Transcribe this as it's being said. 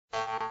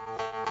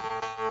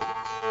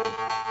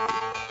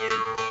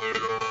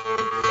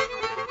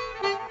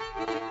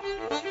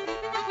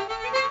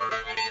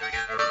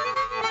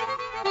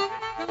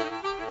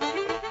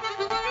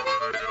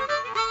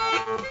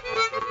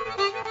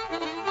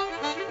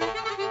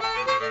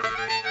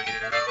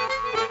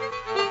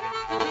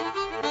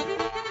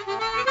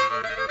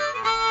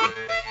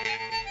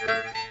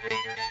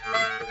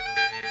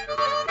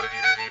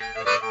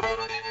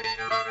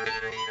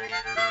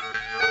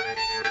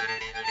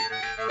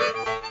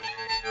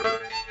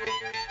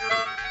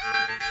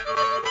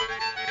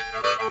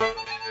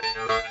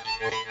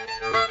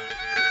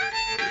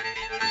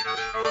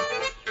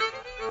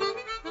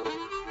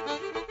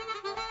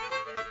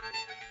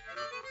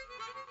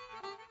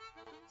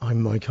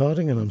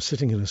Harding, and I'm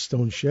sitting in a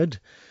stone shed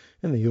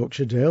in the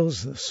Yorkshire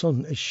Dales. The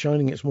sun is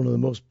shining. It's one of the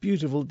most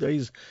beautiful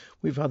days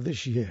we've had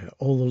this year.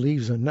 All the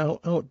leaves are now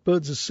out.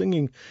 Birds are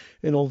singing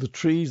in all the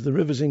trees. The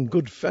river's in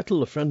good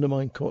fettle. A friend of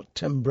mine caught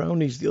 10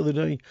 brownies the other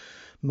day,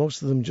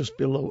 most of them just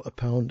below a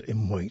pound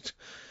in weight.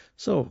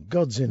 So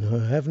God's in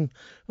her heaven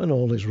and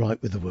all is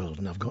right with the world.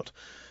 And I've got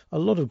a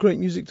lot of great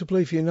music to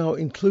play for you now,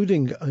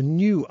 including a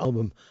new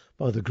album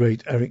by the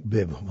great Eric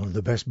Bibb, one of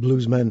the best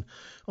bluesmen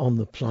on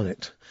the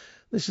planet.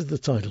 This is the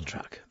title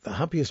track, The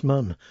Happiest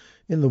Man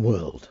in the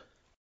World.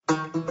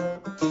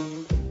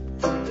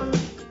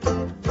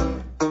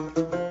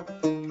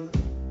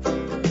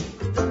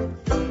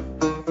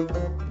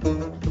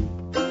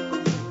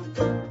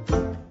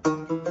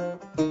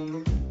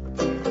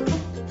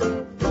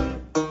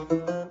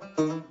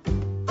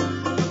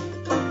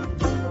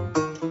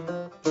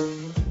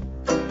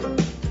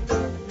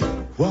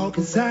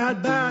 Walking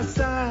side by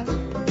side,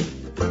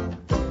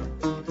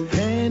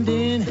 hand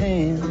in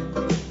hand,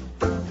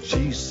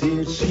 she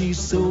said she's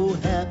so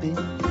happy,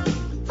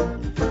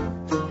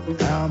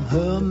 I'm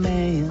her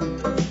man.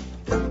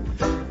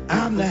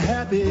 I'm the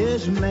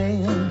happiest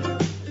man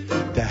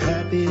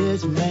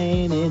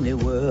in the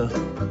world.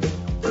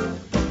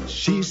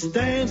 She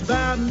stands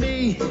by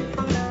me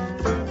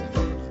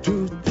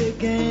through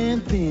thick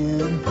and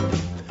thin.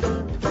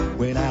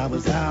 When I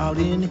was out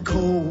in the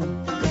cold,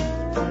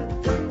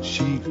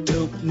 she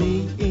took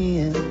me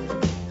in.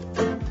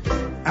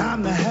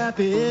 I'm the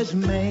happiest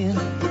man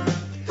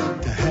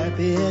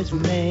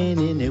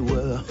in the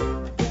world.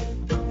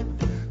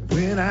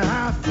 When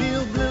I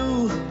feel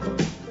blue,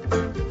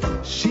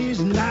 she's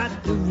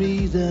not the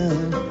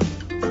reason.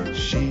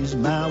 She's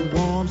my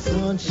warm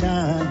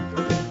sunshine.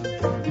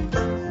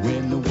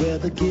 When the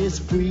weather gets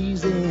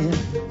freezing,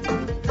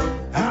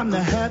 I'm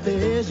the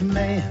happiest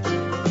man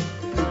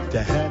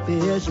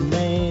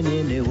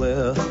in the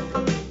world.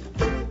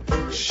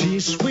 She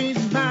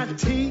sweetens my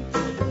teeth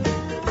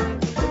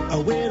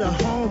with a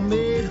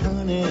homemade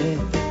honey.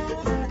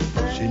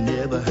 She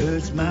never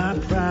hurts my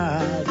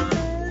pride.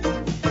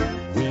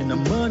 When the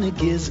money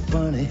gets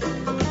funny,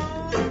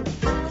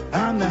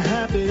 I'm the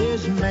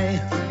happiest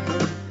man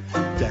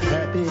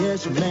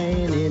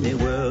in the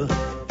world.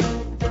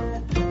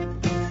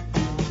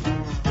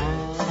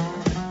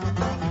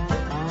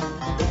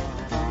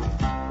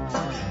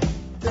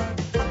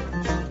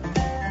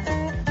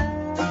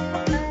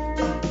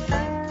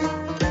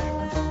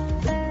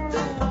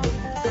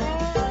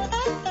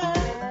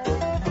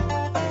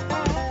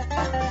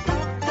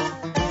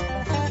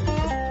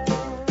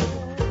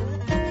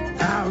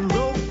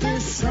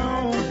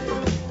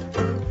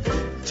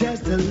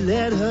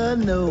 Let her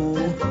know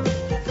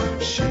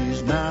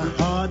she's my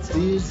heart's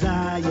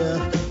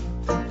desire.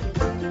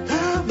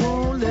 I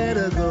won't let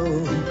her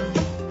go.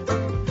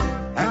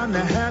 I'm the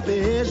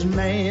happiest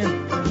man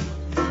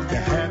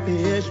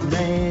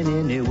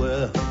in the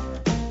world.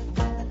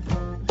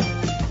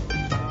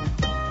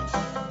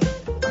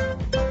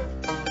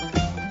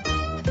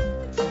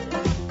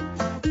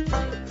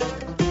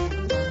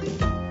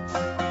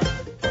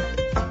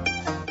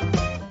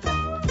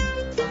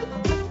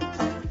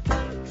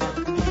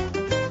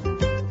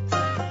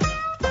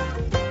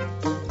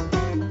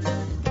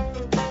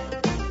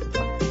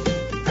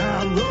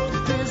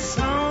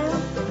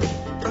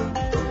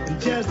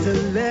 To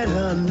let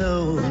her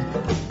know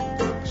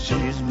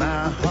she's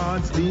my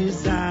heart's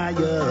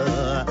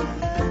desire,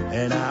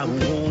 and I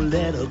won't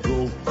let her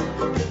go.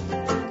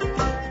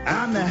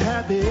 I'm the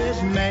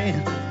happiest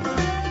man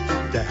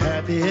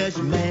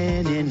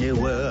in the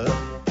world.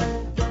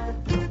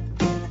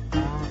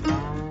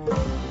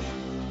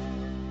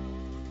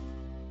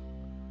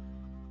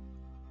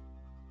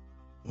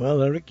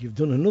 Well, Eric, you've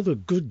done another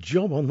good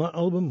job on that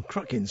album.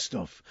 Cracking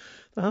stuff.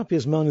 The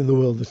Happiest Man in the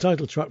World, the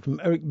title track from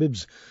Eric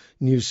Bibb's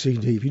new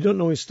CD. If you don't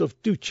know his stuff,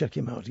 do check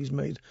him out. He's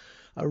made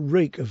a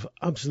rake of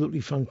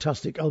absolutely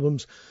fantastic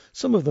albums.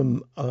 Some of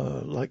them,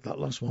 like that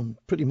last one,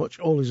 pretty much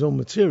all his own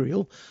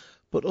material,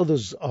 but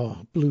others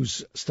are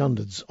blues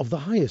standards of the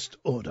highest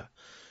order.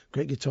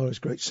 Great guitarist,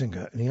 great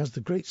singer, and he has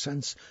the great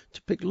sense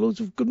to pick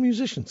loads of good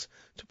musicians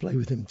to play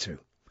with him too.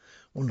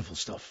 Wonderful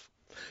stuff.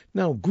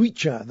 Now,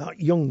 Gweetcha, that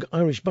young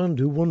Irish band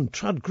who won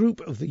Trad Group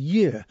of the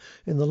Year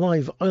in the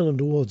Live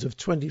Island Awards of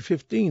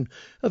 2015,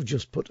 have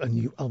just put a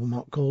new album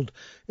out called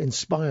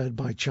Inspired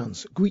by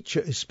Chance.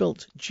 Gweetcha is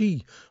spelt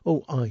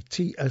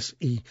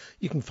G-O-I-T-S-E.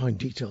 You can find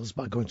details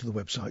by going to the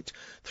website.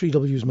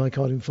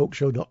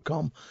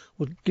 3wsmikehardingfolkshow.com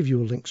will give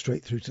you a link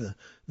straight through to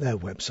their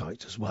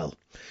website as well.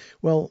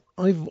 Well,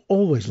 I've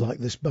always liked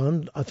this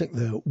band. I think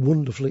they're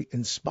wonderfully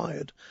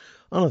inspired,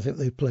 and I think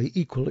they play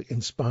equally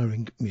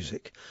inspiring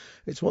music.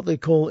 It's what they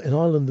call in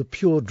Ireland the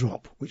pure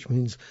drop, which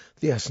means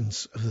the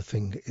essence of the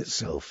thing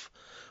itself.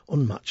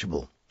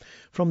 Unmatchable.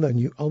 From their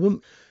new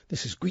album,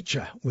 this is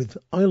Gweetcha with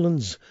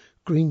Ireland's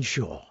Green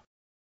Shore.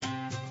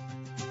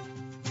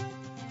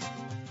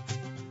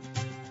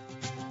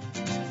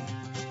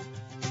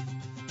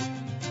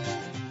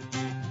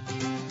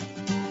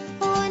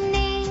 One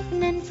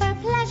evening for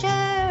pleasure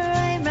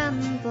I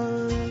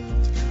rambled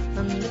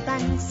on the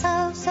banks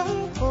of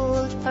some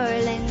cold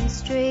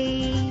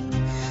stream.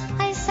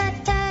 I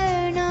sat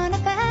down on a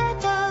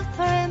bed of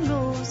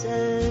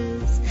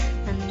primroses,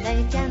 and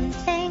I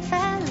gently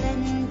fell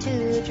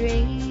into a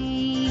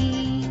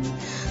dream.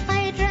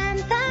 I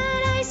dreamt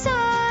that I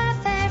saw a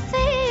fair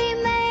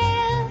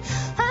female,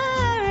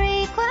 her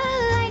equal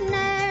I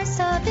ne'er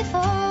saw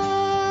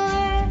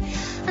before,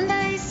 and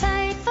I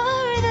sighed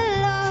for the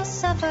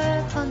loss of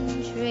her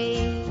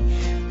country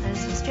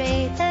as we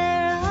strayed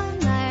there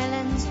on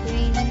Ireland's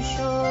green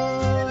shore.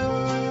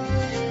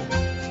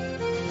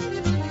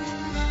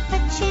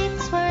 Her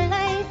cheeks were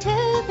like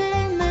two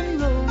blooming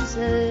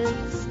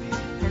roses,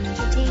 and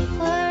her teeth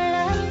were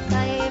like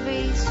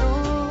ivory so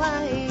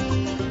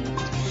white.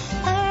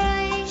 Her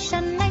eyes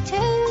shone like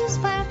two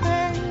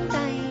sparkling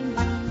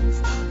diamonds,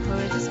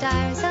 for the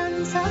stars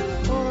on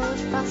some cold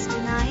frosty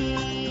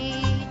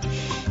night.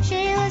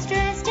 She was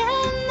dressed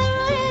in the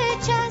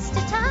richest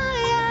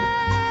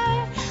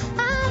attire,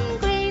 and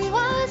green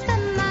was the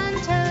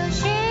mantle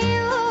she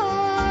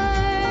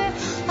wore,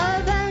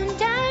 all bound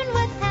down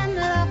with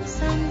hemlocks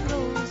and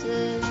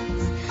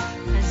roses,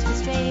 as we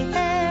strayed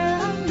there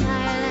on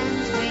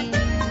Ireland's green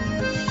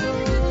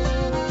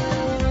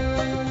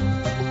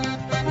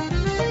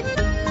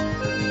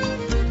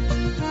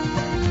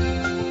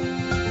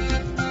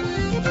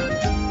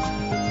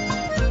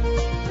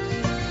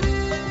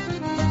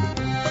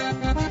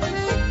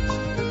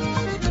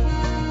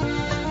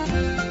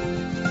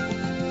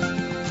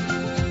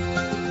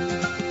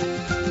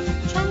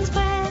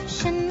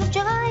transgression with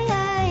joy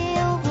I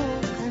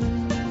awoken,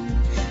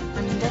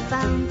 and I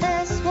found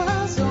this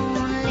was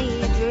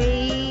only a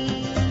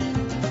dream.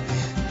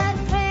 That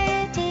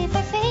pretty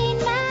fair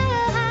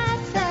female had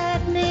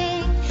fled me,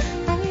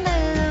 and I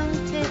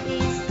longed to be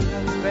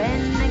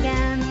slumbering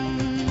again.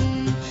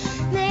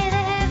 May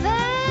the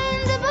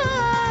heavens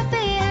above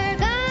be her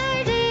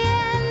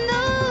guardian,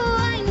 though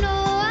I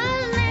know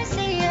I'll ne'er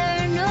see her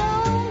no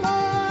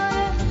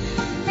more.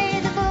 May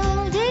the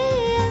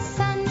goldiest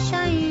sun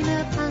shine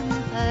upon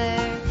her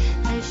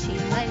as she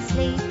lies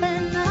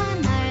sleeping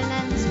on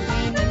Ireland's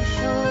green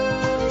shore.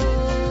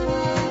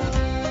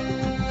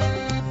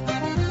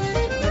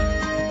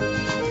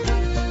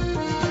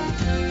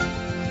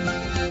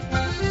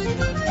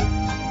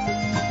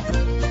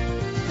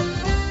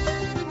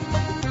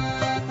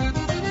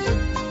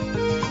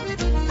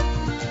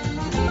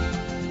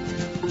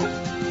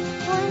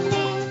 One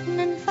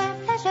evening for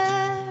pleasure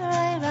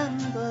I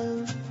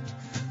rambled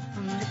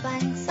on the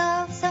banks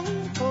of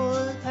some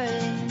cold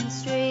purling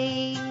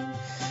stream.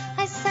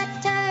 I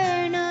sat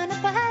down on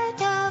a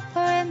bed of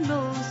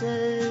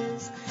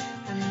primroses,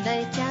 and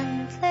I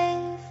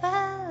gently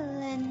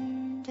fell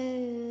into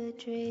a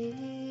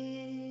dream.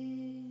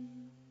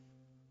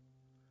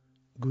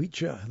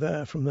 Guicha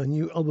there from their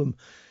new album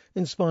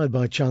Inspired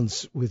by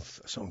Chance,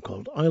 with a song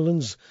called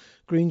Islands,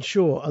 Green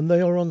Shore, and they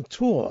are on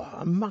tour,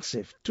 a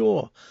massive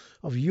tour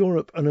of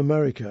Europe and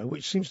America,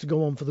 which seems to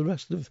go on for the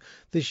rest of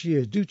this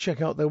year. Do check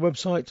out their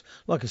website.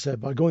 Like I said,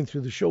 by going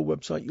through the show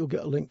website, you'll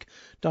get a link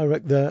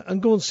direct there,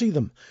 and go and see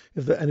them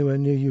if they're anywhere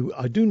near you.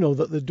 I do know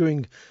that they're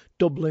doing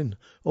Dublin,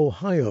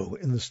 Ohio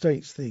in the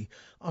States, the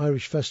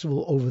Irish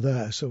festival over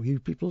there, so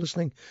you people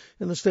listening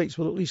in the States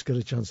will at least get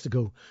a chance to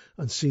go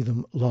and see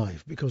them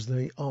live, because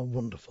they are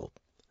wonderful.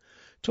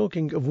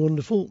 Talking of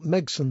wonderful,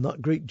 Megson, that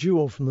great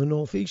duo from the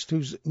Northeast,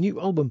 whose new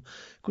album,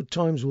 Good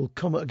Times Will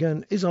Come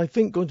Again, is, I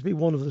think, going to be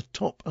one of the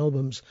top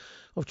albums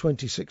of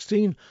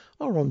 2016,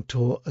 are on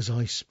tour as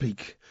I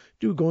speak.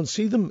 Do go and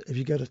see them if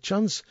you get a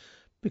chance,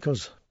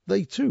 because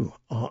they too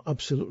are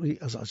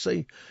absolutely, as I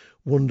say,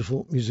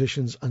 wonderful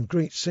musicians and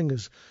great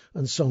singers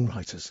and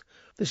songwriters.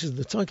 This is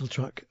the title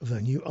track of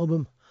their new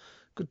album,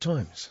 Good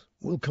Times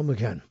Will Come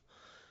Again.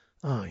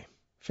 Aye,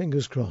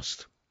 fingers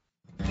crossed.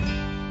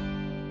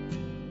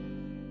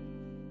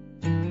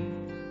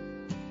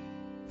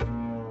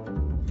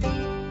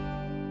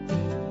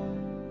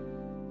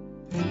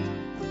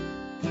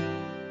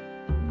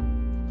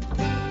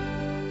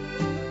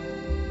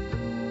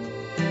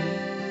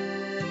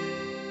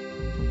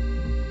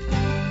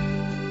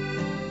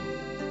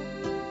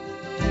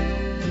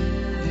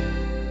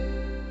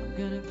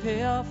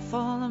 Pay off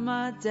all of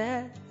my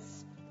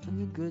debts when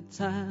the good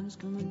times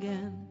come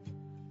again.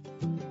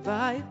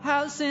 Buy a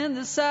house in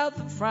the south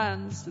of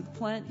France with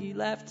plenty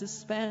left to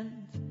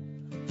spend,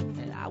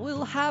 and I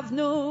will have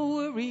no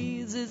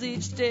worries as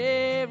each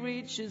day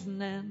reaches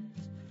an end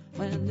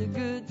when the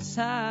good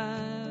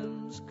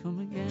times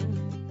come again.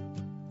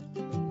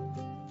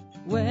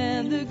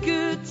 When the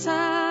good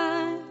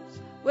times,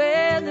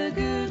 when the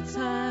good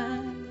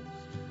times,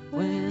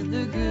 when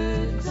the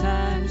good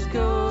times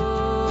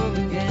come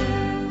again.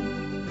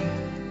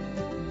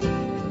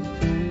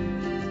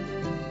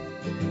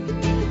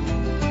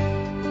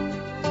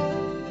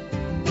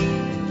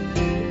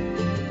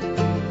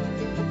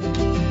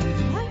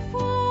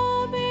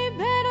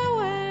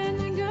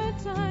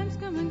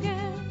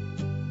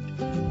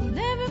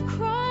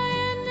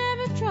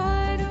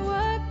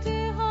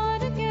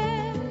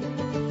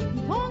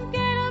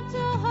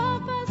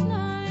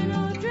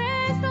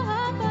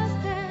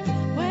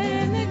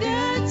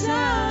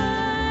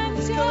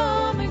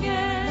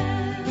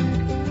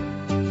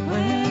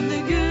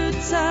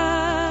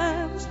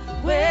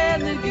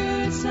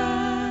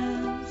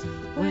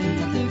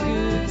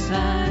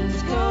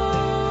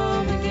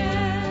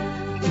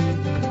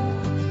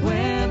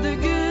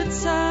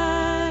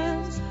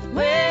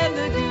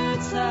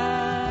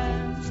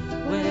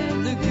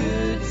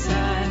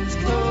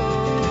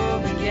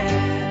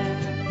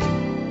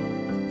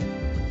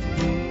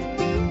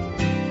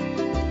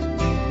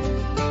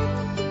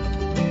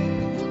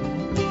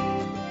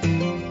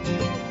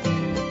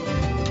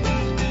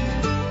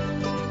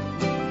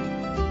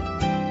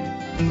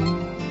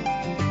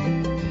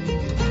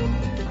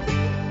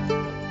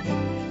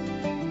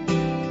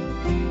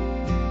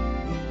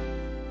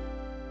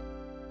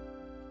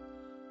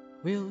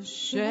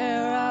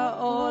 bear out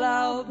all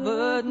our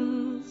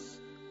burdens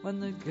when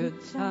the good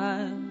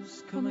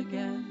times come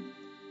again.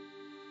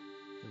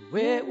 The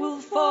weight will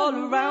fall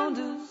around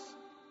us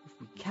if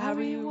we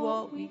carry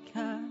what we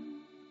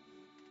can.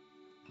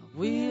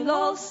 We'll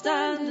all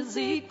stand as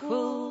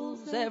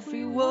equals,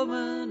 every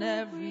woman,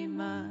 every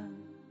man,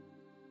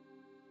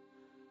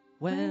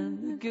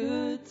 when the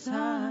good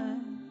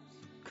times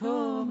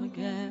come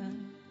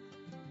again.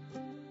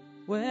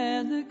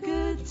 When the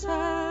good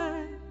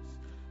times,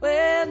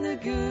 when the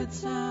good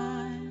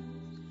times,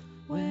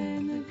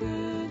 when the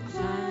good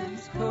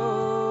times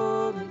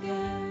come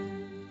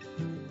again.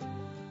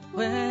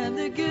 When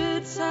the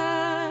good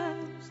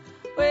times,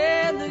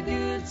 when the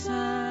good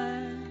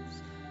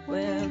times,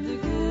 when the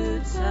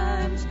good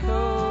times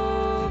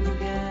come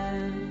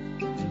again.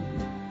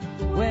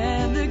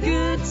 When the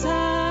good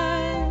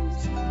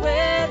times,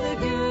 when the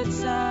good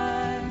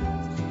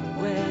times,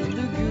 when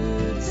the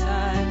good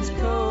times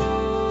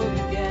come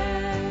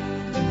again.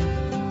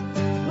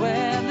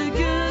 When the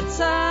good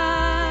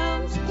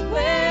times,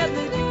 when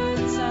the good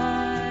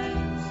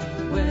times,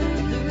 when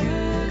the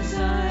good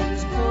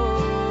times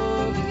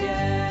come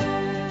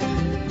again.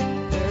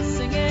 We're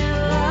singing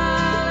la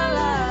la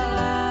la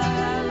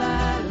la la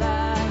la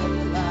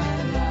la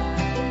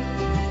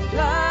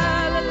la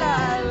la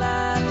la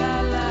la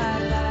la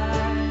la.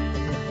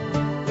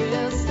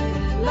 We're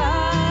singing la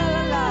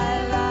la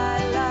la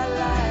la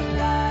la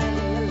la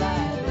la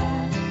la.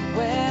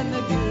 When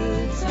the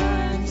good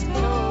times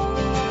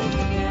come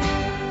again.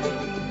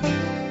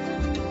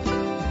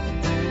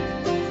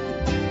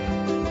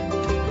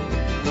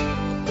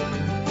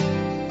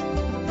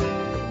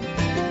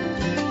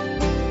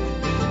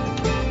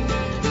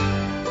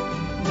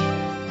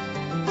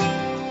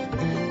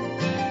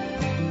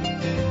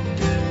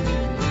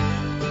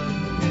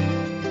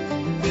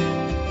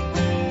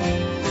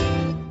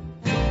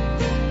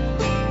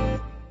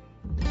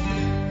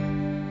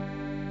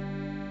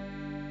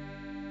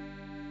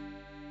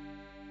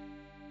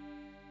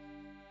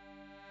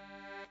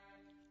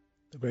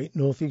 The great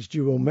Northeast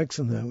duo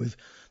Megson there with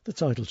the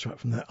title track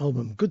from their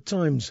album Good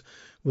Times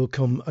Will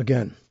Come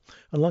Again.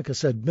 And like I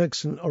said,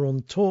 Megson are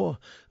on tour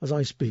as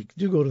I speak.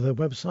 Do go to their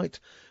website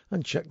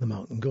and check them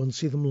out and go and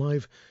see them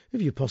live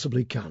if you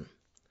possibly can.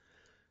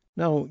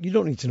 Now, you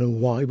don't need to know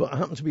why, but I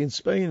happened to be in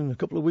Spain a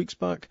couple of weeks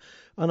back,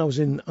 and I was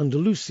in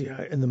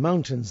Andalusia in the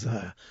mountains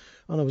there,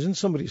 and I was in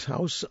somebody's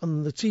house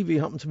and the TV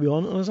happened to be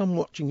on, and as I'm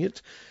watching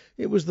it,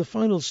 it was the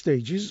final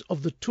stages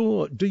of the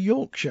Tour de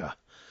Yorkshire.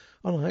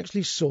 And I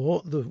actually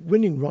saw the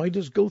winning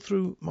riders go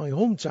through my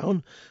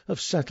hometown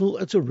of Settle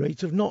at a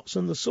rate of knots,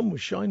 and the sun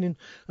was shining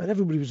and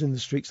everybody was in the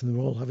streets and they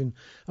were all having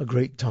a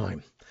great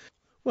time.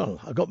 Well,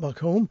 I got back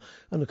home,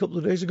 and a couple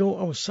of days ago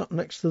I was sat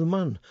next to the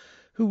man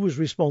who was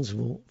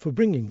responsible for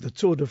bringing the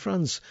Tour de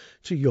France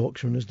to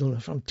Yorkshire and has done a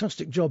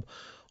fantastic job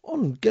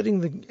on getting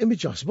the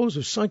image, I suppose,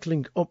 of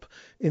cycling up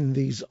in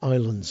these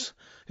islands.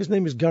 His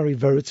name is Gary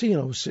Verity,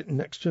 and I was sitting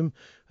next to him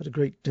at a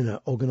great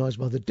dinner organised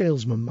by the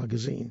Dalesman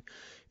magazine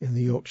in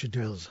the Yorkshire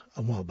Dales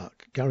a while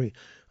back. Gary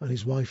and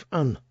his wife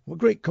Anne were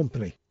great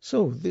company.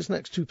 So these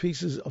next two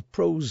pieces of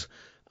prose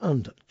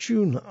and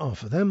tune are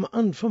for them,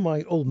 and for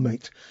my old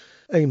mate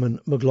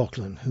Eamon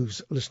McLaughlin,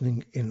 who's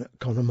listening in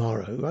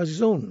Connemara, who has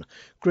his own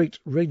great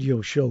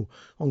radio show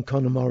on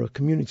Connemara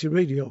Community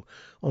Radio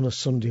on a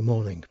Sunday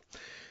morning.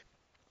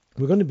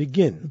 We're going to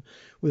begin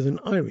with an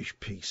Irish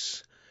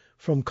piece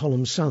from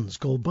Colum Sands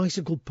called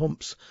Bicycle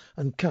Pumps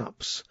and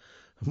Caps,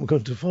 and we're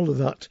going to follow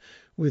that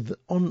with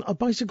On a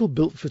Bicycle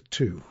Built for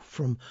Two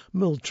from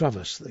Merle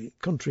Travis, the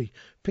country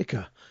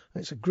picker.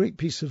 It's a great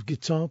piece of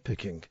guitar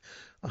picking.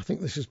 I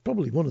think this is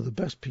probably one of the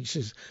best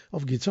pieces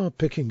of guitar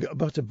picking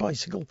about a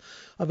bicycle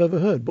I've ever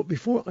heard. But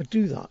before I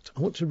do that,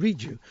 I want to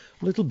read you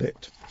a little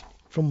bit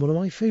from one of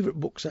my favourite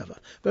books ever.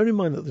 Bear in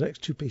mind that the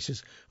next two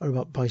pieces are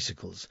about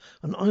bicycles.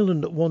 An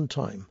island at one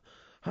time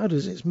had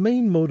as its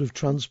main mode of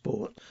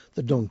transport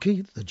the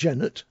donkey, the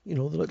jennet, the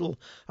little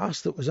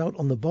ass that was out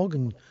on the bog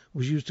and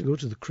was used to go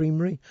to the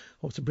creamery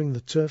or to bring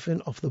the turf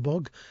in off the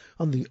bog,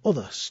 and the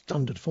other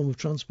standard form of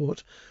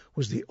transport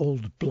was the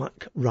old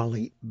black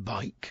rally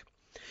bike.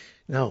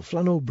 Now,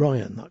 Flann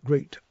O'Brien, that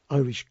great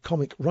Irish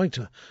comic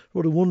writer,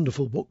 wrote a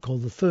wonderful book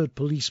called The Third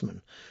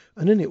Policeman,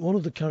 and in it one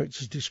of the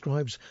characters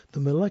describes the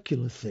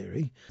molecular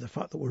theory, the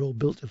fact that we're all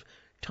built of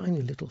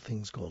tiny little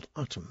things called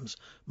atoms,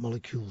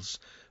 molecules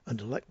and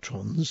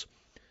electrons,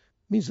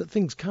 means that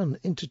things can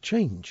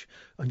interchange.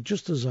 And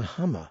just as a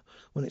hammer,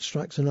 when it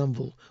strikes an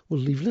anvil, will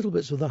leave little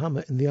bits of the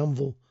hammer in the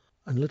anvil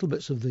and little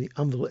bits of the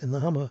anvil in the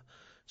hammer,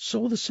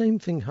 so the same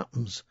thing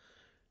happens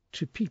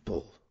to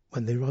people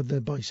when they ride their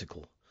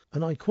bicycle.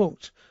 And I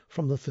quote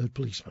from The Third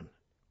Policeman.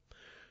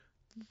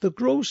 The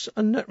gross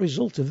and net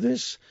result of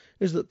this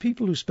is that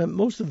people who spent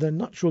most of their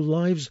natural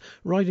lives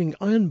riding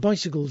iron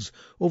bicycles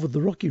over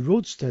the rocky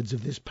roadsteads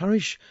of this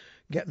parish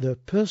get their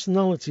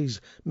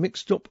personalities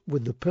mixed up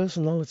with the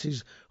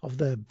personalities of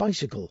their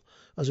bicycle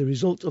as a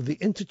result of the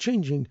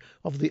interchanging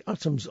of the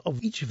atoms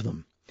of each of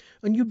them.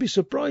 And you'd be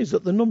surprised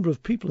at the number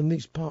of people in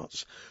these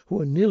parts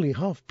who are nearly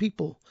half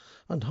people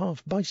and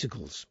half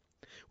bicycles.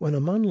 when a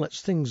man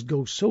lets things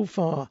go so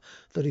far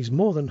that he's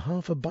more than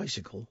half a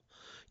bicycle,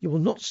 you will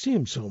not see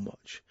him so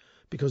much,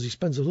 because he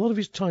spends a lot of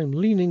his time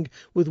leaning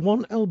with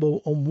one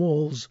elbow on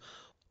walls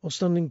or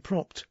standing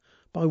propped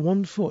by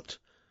one foot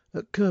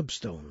at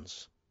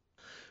curbstones.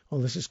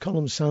 Well, this is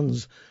Colum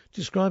Sands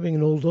describing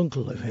an old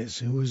uncle of his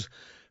who was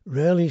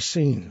rarely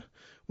seen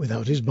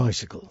without his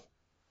bicycle.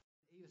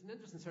 He was an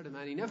interesting sort of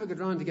man. He never got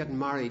round to getting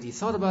married. He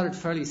thought about it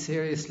fairly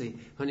seriously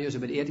when he was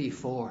about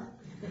 84.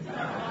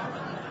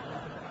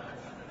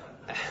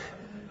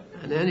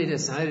 And then he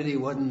decided he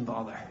wouldn't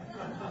bother.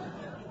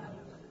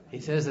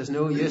 He says there's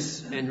no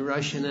use in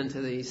rushing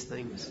into these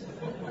things.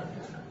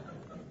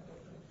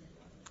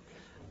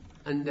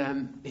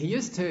 And he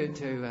used to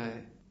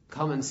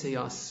come and see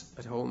us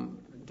at home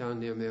down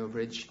near Mayo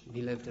Bridge.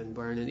 He lived in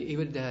Byrne, and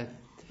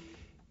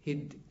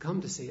he'd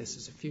come to see us.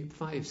 It's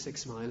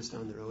 5-6 miles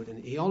down the road,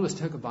 and he always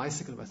took a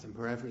bicycle with him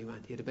wherever he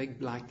went. He had a big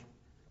black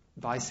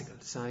bicycle,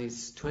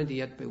 size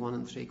 28 by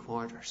 1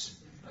 3/4.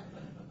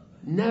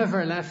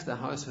 Never left the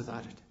house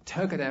without it.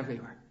 Took it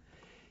everywhere.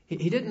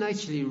 He didn't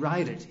actually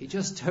ride it. He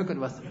just took it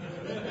with him.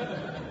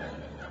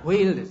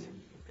 Wheeled it.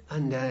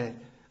 And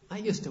I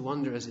used to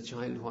wonder as a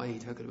child why he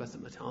took it with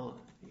him at all.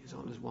 He was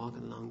always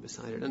walking along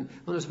beside it. And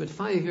when I was about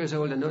 5 years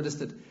old, I noticed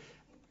that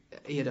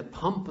he had a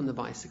pump on the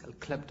bicycle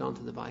clipped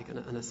onto the bike.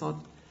 And I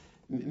thought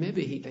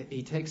maybe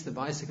he takes the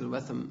bicycle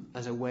with him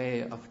as a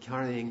way of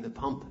carrying the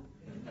pump.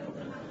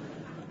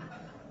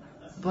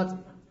 But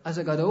as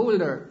I got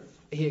older,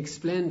 he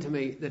explained to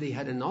me that he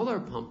had another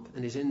pump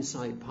in his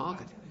inside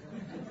pocket.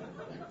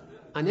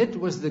 And it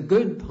was the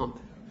good pump.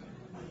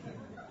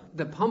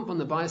 The pump on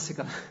the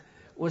bicycle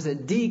was a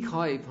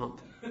decoy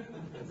pump,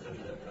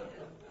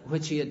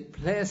 which he had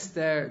placed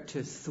there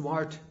to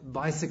thwart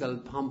bicycle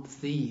pump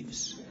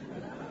thieves,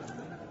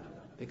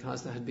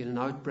 because there had been an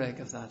outbreak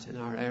of that in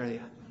our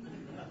area.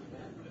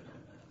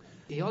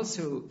 He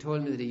also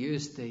told me that he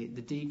used the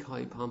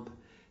decoy pump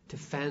to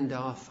fend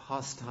off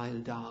hostile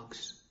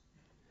dogs.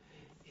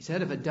 He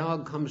said if a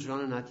dog comes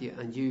running at you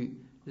and you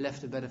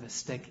lift a bit of a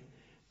stick,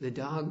 the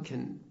dog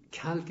can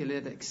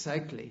calculate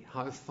exactly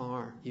how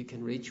far you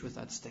can reach with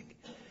that stick.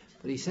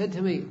 But he said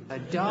to me, a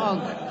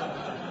dog,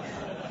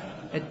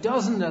 it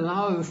doesn't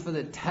allow for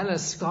the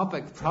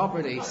telescopic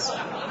properties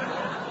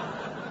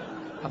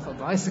of a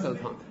bicycle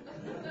pump.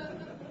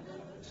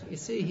 So you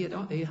see, he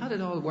had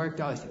it all worked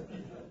out.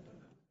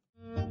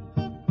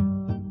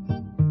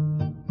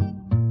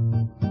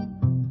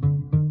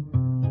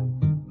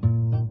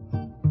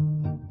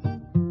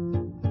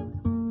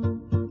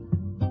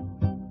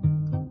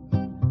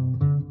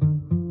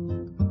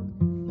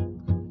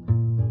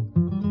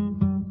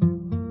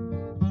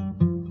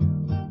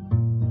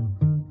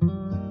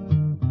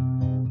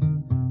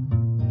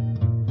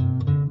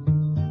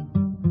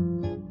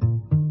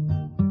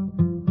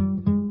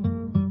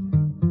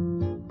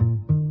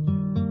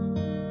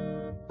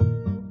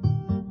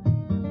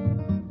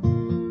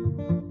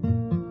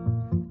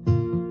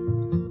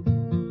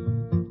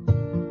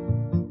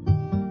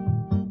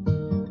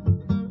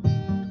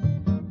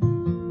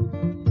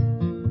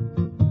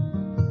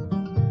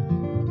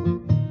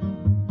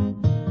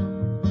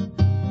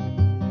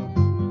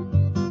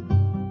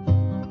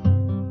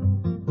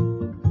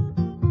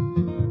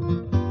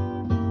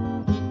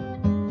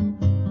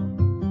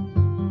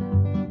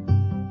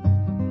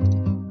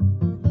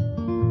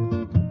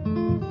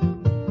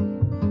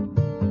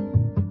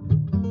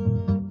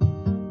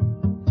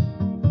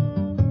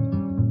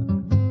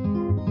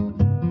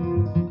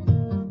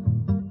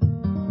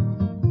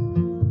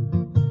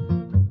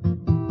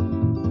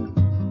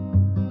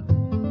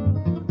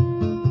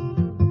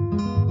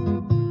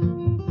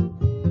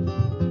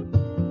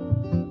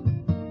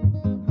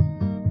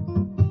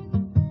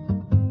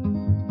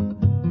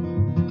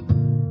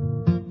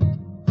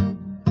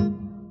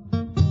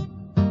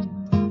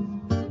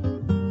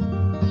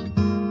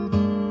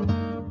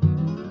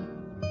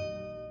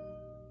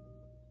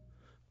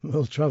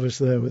 Well, Travis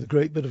there with a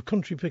great bit of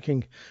country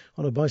picking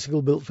on a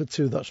bicycle built for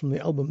two. That's from the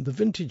album The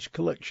Vintage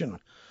Collection.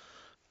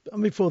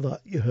 And before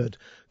that, you heard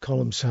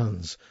Colum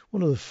Sands,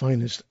 one of the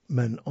finest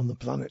men on the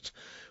planet,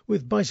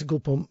 with bicycle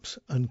pumps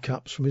and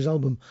caps from his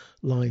album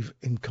Live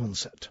in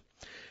Concert.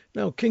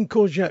 Now, King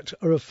Courgette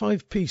are a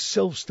 5-piece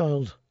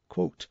self-styled,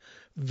 quote,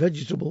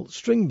 vegetable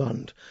string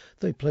band.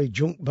 They play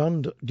junk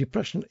band,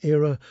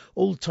 Depression-era,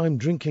 old-time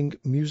drinking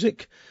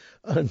music,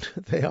 and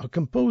they are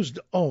composed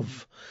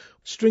of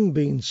String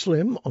Bean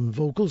Slim on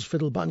vocals,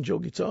 fiddle, banjo,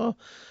 guitar,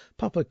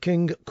 Papa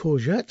King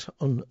Courgette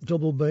on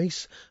double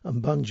bass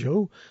and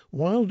banjo,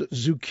 Wild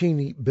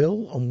Zucchini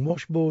Bill on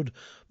washboard,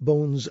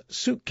 Bones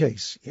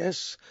Suitcase.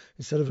 Yes,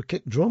 instead of a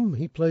kick drum,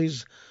 he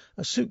plays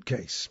a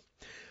suitcase.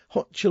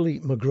 Hot Chili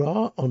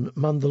McGraw on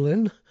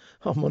mandolin,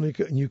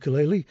 harmonica and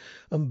ukulele,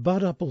 and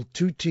Bad Apple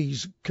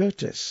 2T's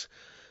Curtis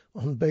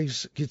on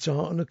bass,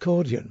 guitar and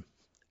accordion.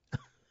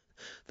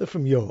 They're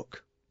from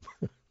York.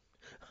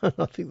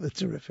 I think they're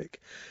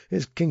terrific.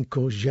 Here's King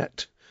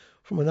Courgette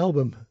from an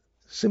album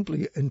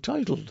simply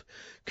entitled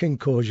King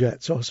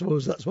Courgette. So I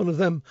suppose that's one of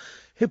them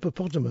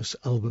hippopotamus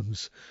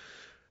albums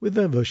with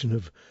their version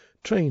of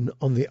Train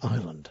on the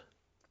Island.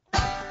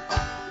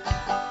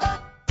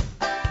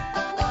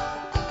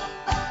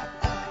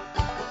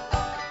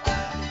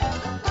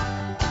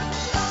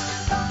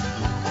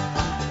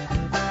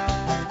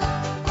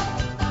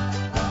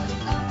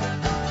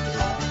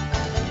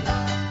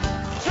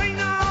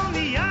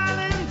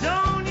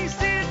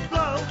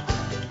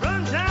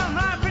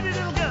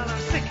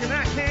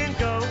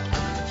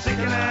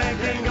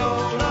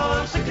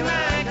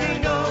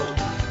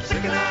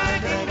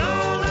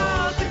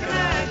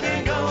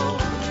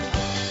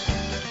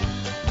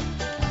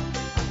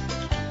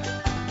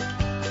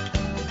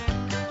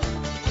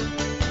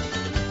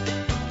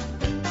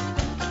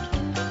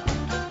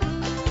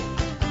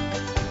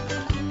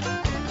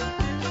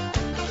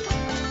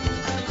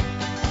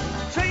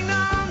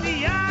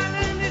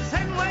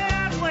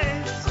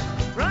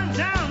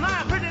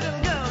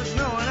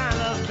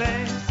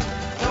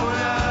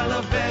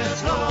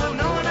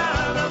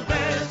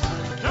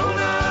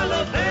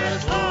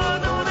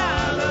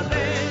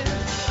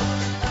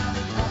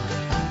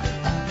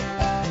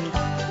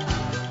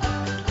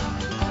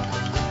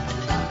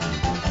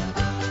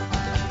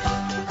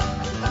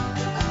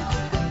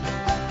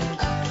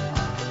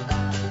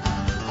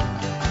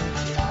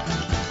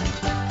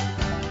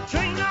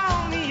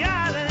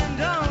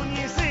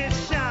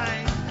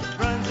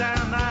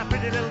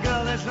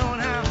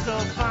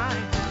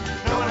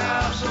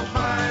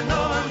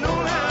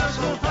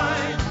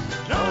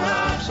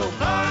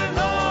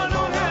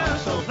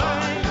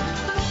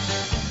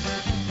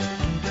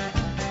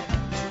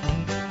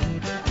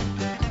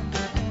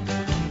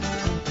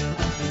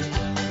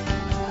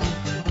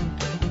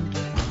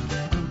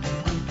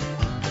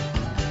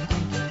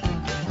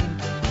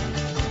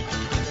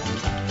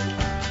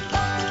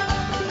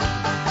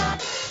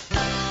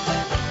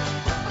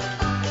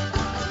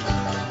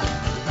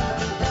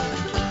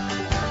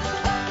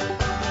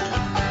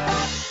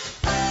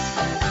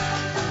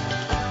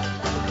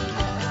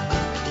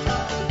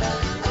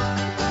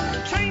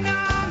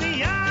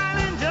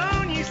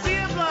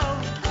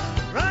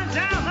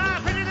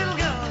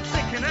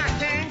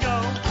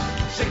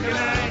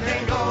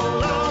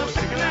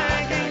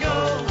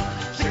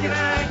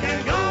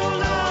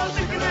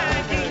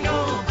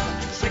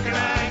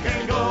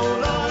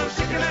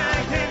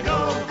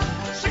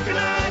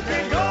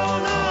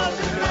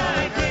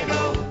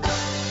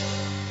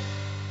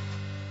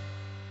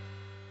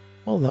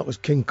 Well, that was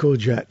King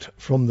Courgette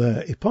from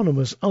their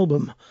eponymous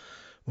album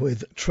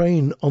with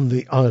Train on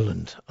the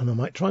Island. And I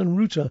might try and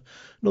root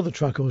another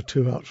track or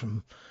two out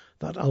from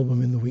that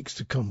album in the weeks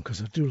to come,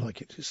 because I do like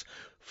it. It's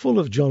full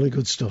of jolly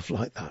good stuff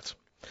like that.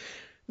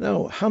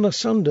 Now, Hannah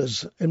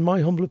Sanders, in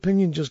my humble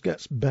opinion, just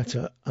gets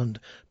better and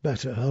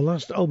better. Her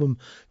last album,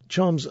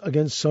 Charms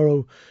Against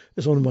Sorrow,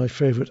 is one of my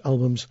favourite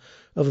albums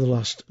of the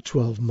last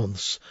 12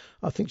 months.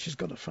 I think she's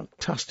got a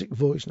fantastic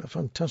voice and a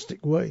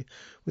fantastic way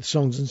with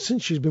songs. And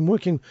since she's been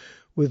working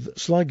with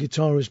slide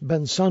guitarist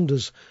Ben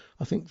Sanders,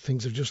 I think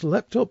things have just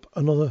leapt up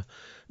another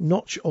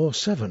notch or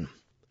 7.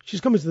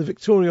 She's coming to the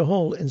Victoria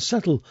Hall in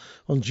Settle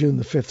on June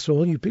the 5th. So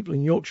all you people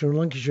in Yorkshire and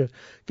Lancashire,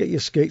 get your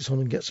skates on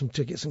and get some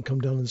tickets and come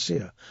down and see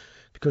her,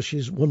 because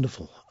she's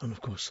wonderful. And of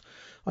course,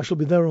 I shall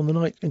be there on the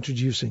night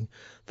introducing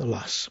The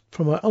Lass.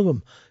 From her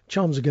album,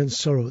 Charms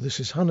Against Sorrow, this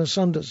is Hannah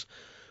Sanders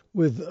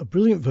with a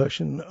brilliant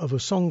version of a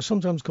song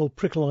sometimes called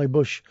Prickle Eye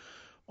Bush,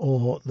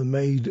 or The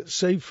Maid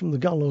Saved from the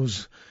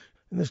Gallows.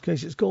 In this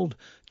case, it's called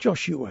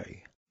Joshua.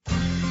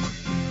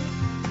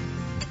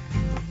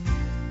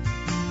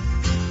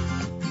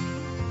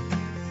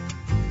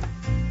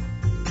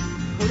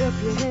 Hold up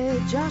your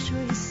head,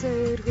 Joshua, he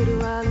said, wait a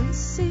while and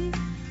see.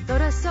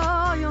 Thought I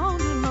saw your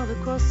mother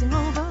crossing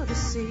over the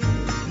sea.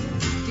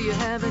 Do you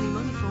have any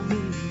money for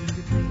me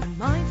to pay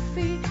my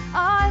fee?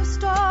 I've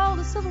stole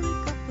the silvery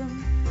cup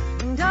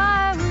and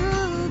I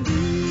will be.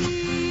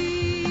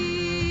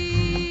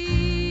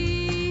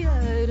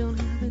 I don't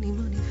have any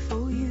money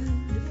for you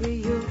to pay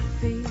your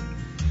fee.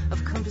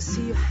 I've come to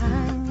see you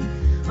hang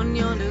on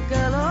yonder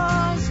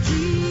gallows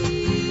tree.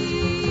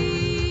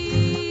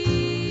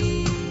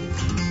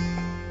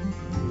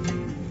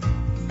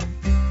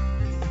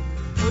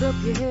 Hold up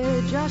your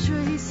head,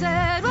 Joshua, he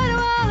said, wait a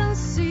while and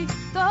see.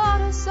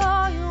 Thought I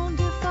saw your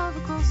dear father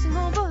crossing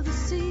over the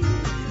sea.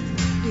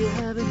 Do you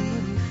have any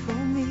money for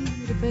me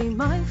to pay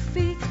my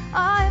fee?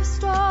 I have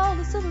stole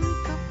the silvery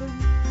cup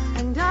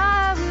and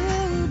I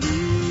will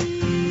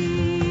be.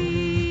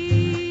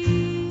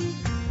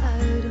 I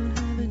don't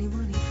have any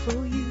money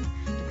for you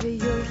to pay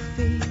your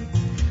fee.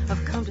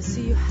 I've come to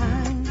see you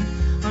hang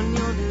on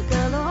yonder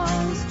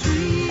gallows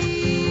tree.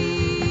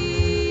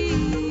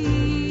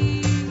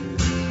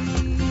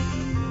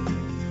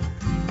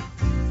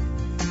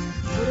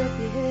 Put up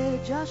your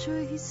head,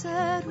 Joshua, he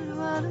said, wait a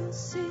while and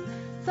see.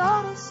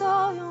 Thought I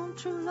saw your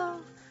true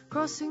love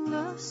crossing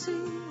the sea.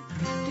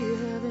 Do you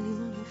have any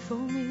money for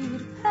me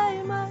to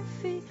pay my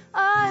fee?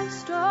 I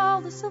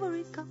stole the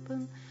silvery cup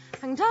and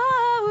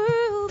I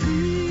will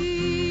be.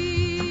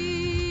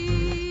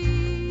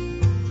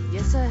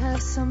 Yes, I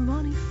have some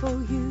money for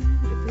you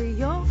to pay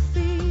your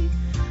fee.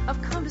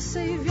 I've come to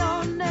save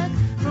your neck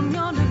from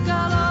yonder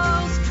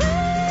gallows tree.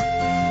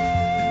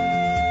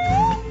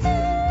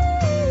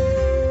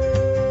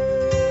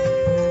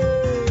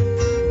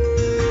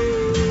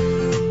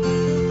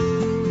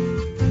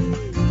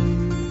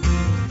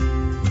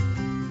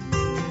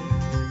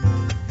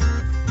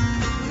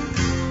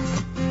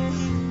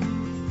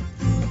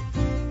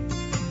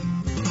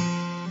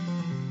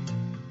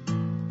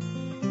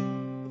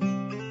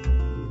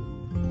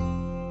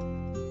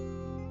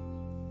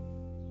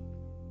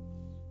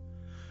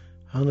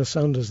 Hannah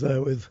Sanders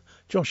there with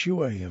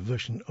Joshua, a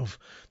version of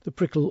The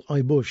Prickle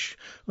Eye Bush,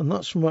 and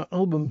that's from her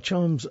album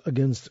Charms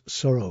Against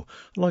Sorrow.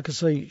 Like I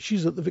say,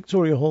 she's at the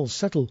Victoria Hall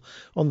Settle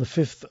on the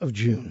 5th of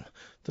June.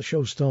 The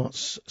show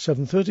starts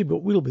 7:30,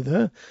 but we'll be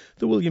there.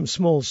 The William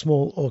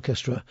Small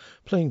Orchestra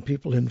playing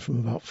people in from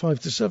about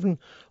 5 to 7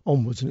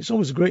 onwards, and it's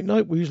always a great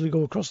night. We usually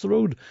go across the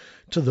road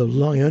to the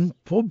Lion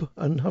pub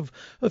and have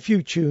a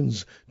few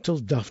tunes till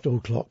daft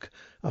o'clock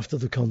after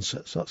the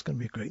concert, so that's going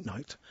to be a great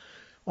night.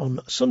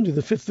 On Sunday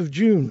the 5th of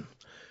June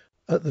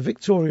at the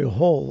Victoria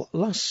Hall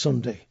last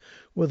Sunday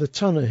were the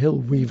Tanner Hill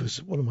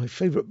Weavers, one of my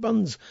favourite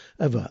bands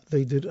ever.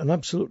 They did an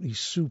absolutely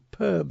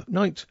superb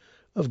night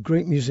of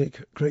great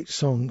music, great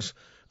songs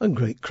and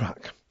great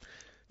crack.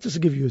 Just to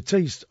give you a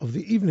taste of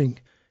the evening,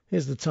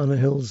 here's the Tanner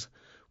Hills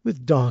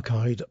with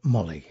Dark-Eyed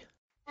Molly.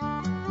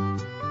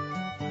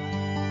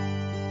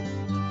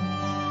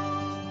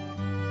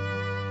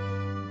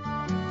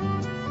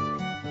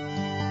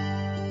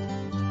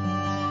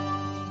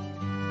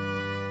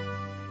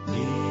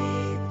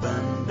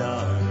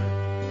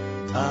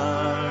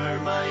 Are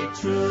my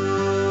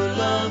true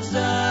love's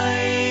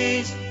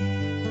eyes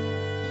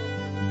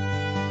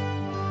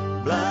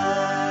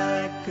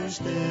blacker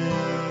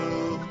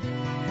still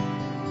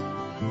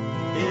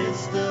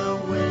is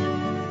the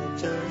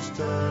winter's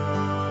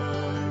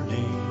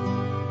turning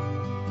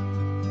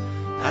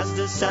as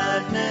the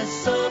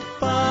sadness of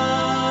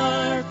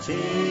parting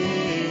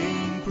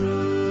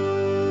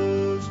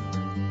proves,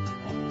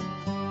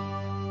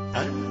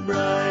 and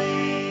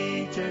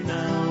brighter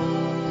now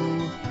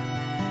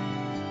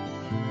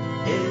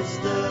is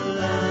the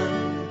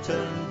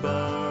lantern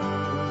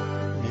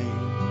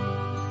burning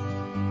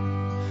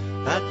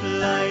that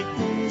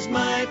lightens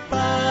my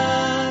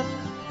path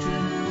to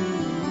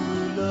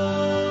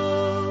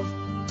love.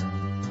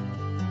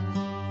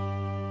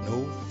 No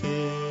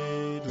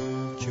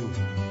fiddle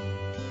tune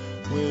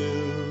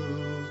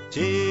will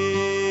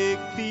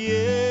take the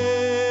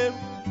air,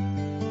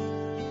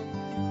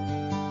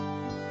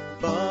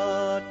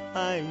 but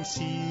I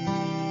see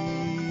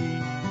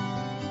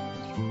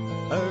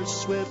her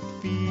swift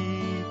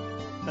feet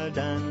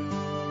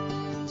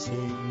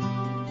a-dancing,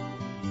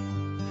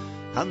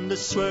 and the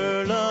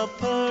swirl of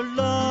her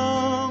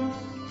long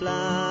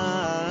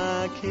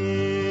black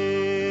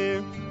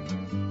hair,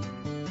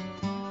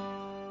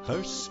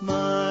 her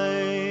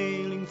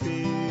smiling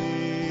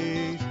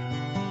face,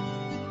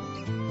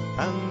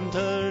 and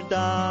her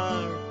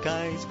dark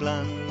eyes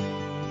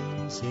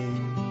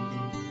glancing,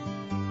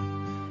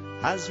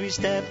 as we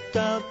stepped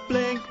out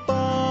blink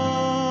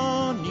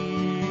bonny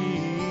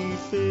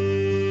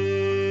fair.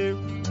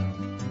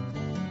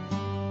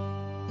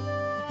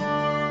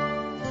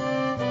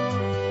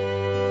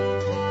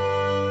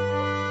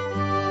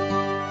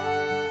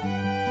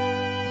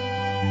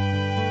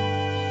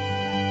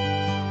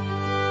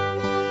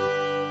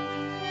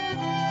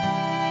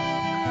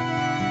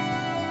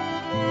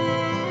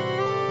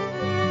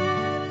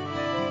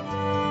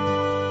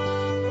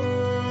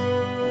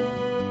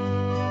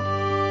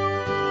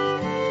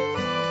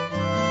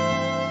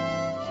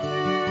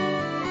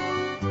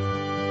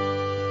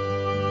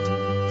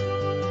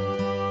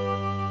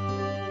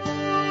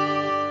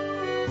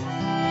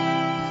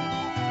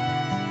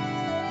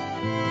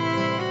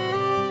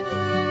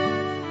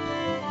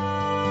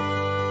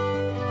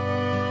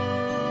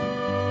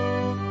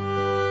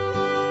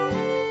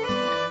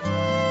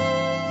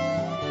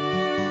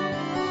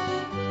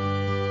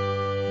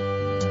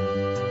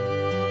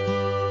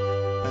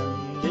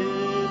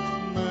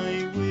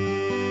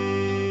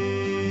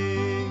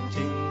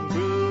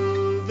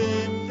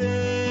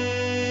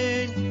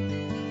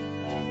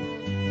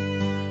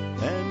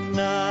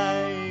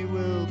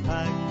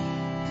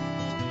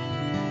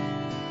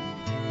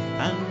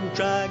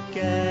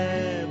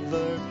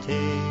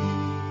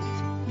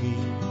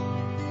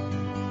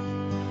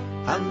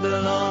 And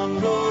the long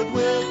road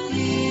will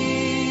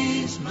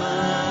ease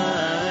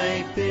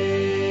my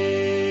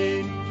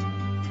pain.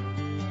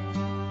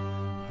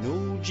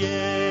 No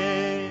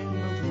gem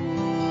of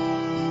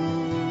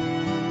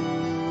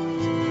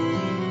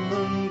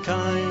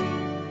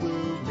womankind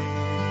will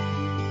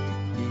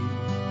make me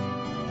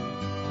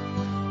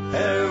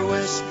e'er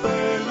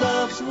whisper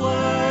love's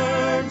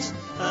words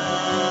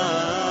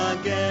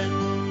again.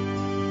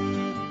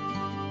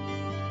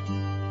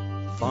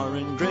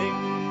 Foreign drink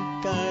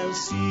I'll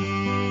seek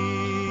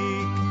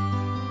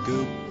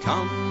good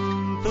company.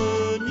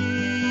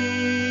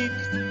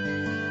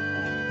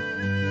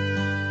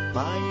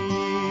 My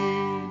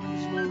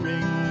ears will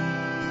ring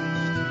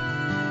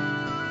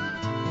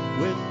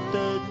with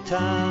the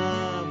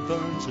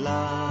tavern's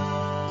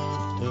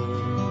laughter,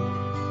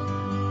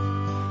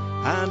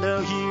 and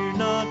I'll hear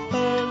not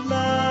her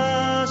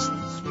last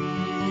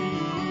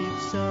sweet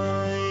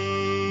sigh.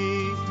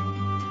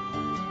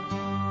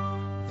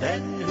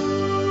 Then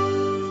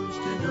who's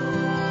to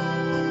know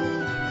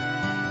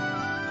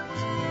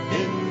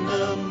in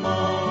the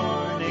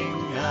morning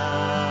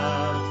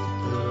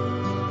after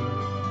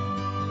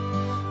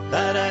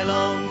that I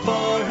long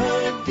for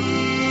her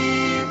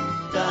deep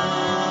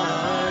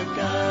dark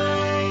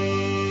eyes.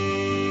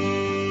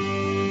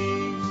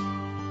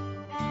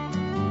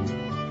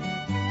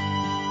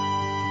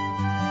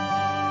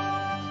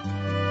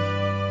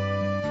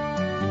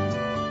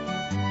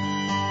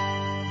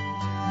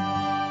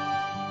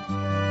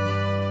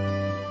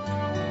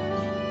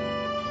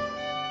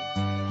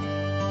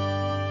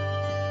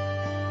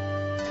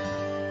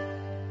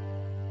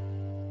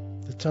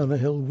 The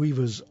Tannehill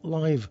Weavers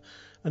Live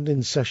and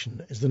In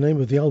Session is the name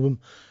of the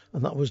album,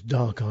 and that was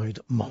Dark-Eyed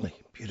Molly.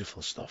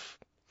 Beautiful stuff.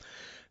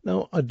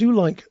 Now, I do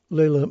like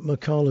Leila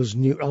McCall's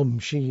new album.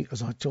 She,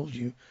 as I told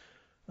you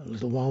a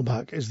little while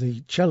back, is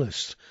the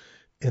cellist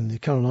in the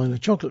Carolina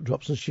Chocolate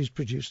Drops, and she's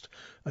produced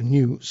a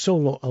new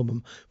solo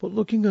album. But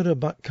looking at her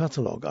back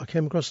catalogue, I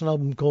came across an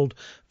album called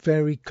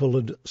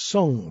Vari-Coloured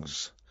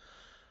Songs.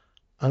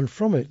 And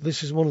from it,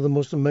 this is one of the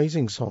most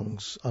amazing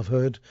songs I've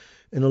heard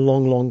in a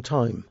long, long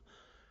time.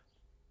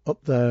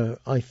 Up there,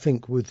 I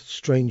think, with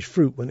Strange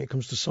Fruit when it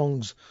comes to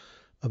songs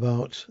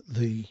about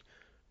the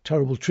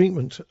terrible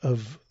treatment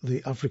of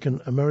the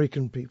African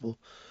American people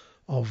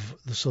of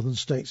the southern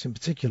states, in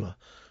particular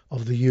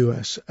of the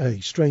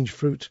USA. Strange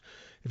Fruit,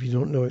 if you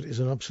don't know it,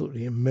 is an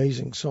absolutely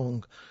amazing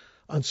song.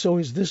 And so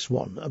is this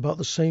one, about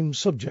the same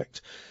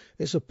subject.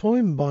 It's a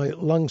poem by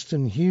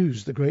Langston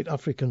Hughes, the great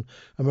African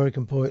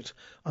American poet,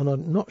 and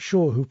I'm not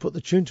sure who put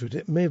the tune to it.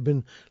 It may have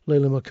been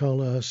Leila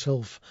McCall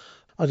herself.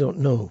 I don't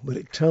know, but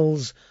it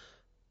tells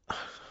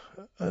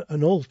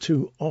an all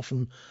too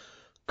often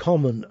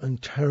common and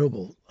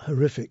terrible,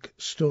 horrific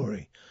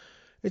story.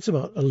 It's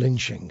about a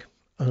lynching,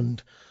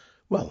 and,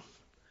 well,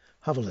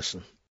 have a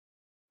listen.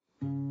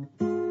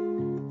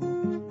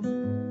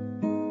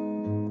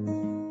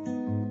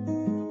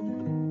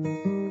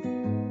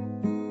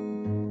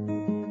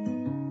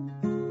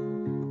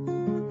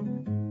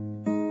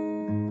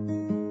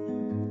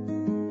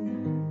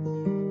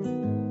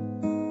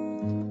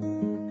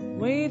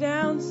 Way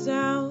down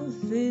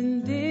south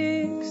in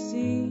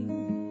Dixie,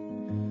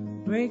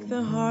 break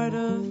the heart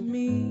of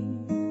me.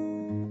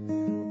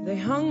 They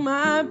hung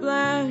my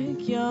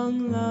black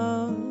young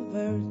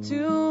lover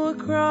to a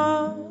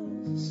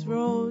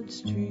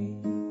crossroads tree.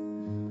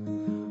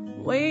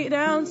 Way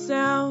down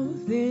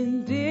south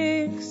in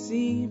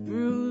Dixie,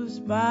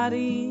 bruised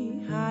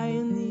body high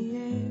in the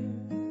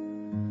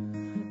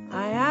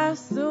air. I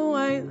asked the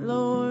white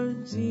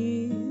Lord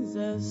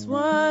Jesus,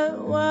 what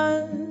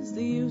was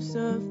the use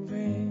of prayer?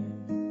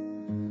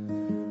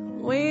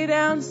 Way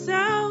down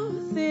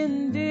south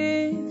in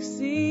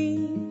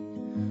Dixie,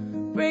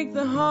 break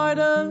the heart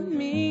of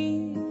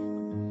me.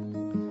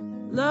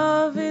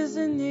 Love is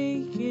a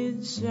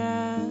naked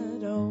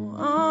shadow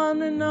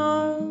on an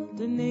old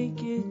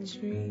naked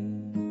tree.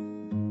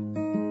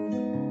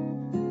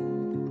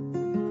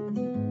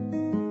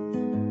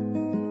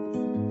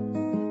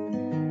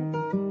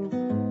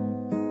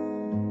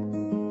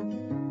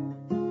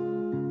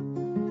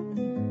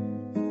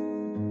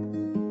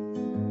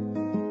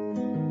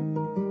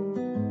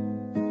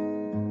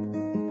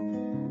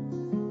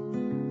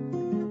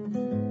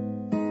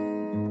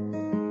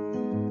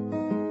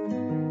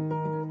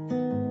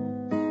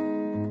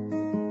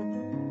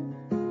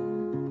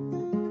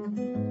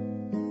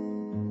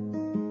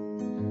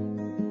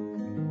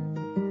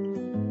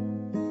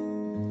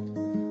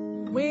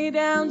 Way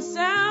down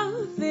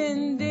south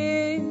in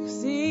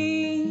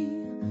Dixie,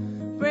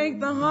 break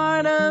the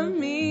heart of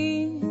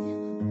me.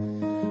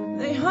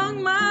 They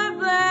hung my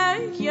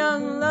black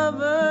young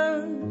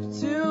lover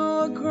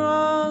to a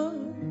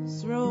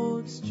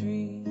crossroads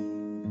tree.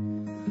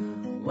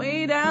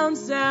 Way down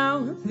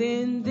south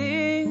in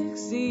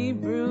Dixie,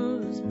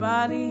 bruised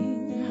body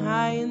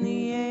high in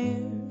the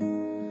air.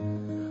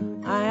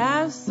 I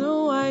asked the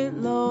white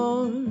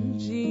Lord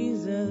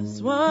Jesus,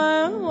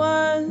 what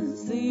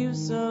was the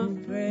use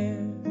of prayer?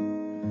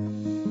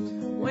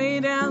 Way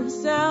down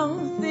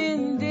south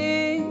in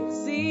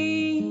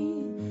Dixie,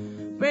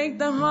 break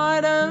the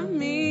heart of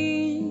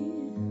me.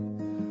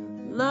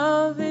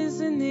 Love is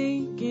a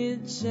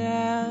naked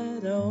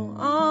shadow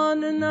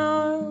on an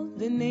old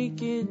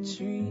naked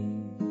tree.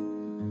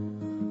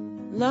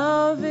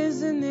 Love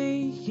is a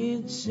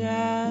naked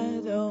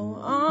shadow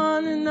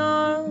on an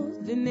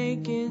old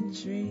naked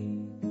tree.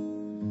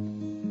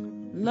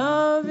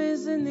 Love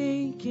is a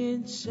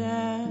naked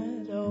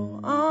shadow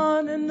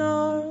on an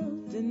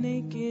old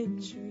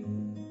naked tree.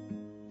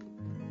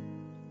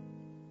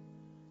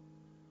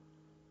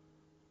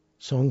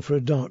 Song for a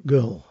Dark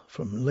Girl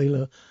from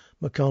Leila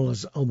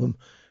McCall's album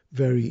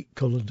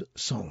Vari-Coloured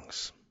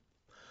Songs.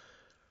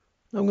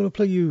 Now I'm going to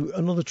play you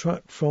another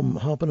track from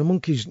Harp and the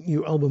Monkeys'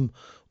 new album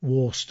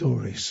War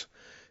Stories.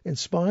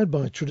 Inspired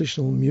by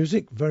traditional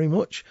music very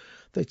much,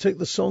 they take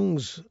the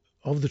songs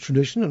of the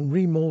tradition and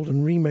remold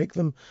and remake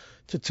them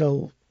to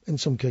tell, in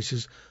some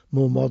cases,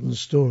 more modern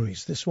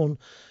stories. This one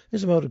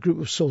is about a group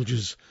of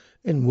soldiers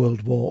in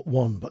World War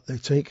I, but they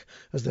take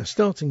as their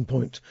starting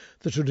point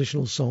the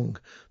traditional song,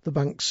 The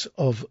Banks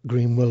of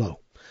Green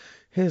Willow.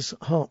 Here's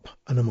Harp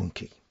and a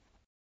Monkey.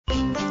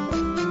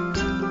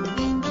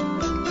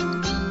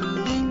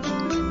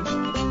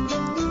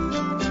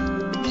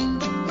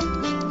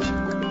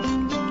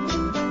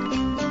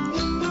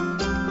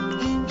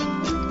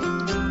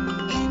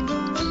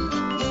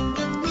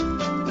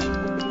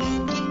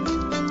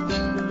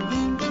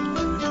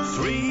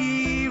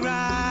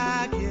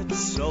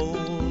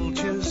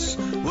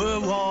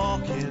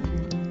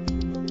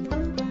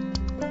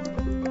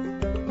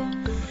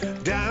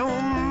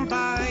 Down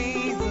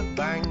by the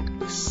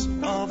banks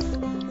of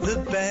the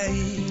bay,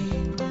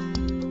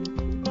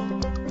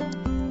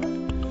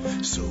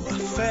 So I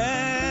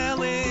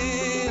fell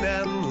in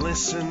and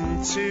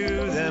listened to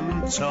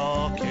them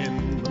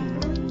talking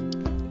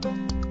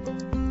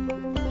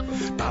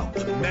about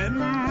the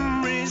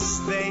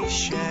memories they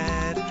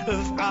shared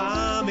of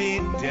army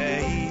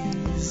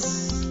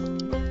days.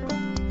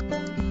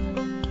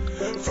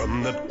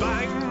 From the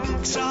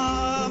banks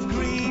of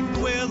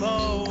Green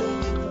Willow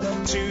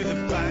to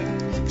the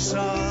banks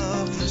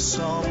of the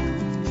Somme,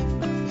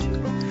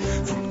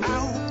 from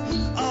out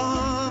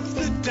of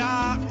the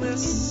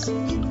darkness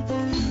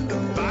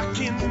and back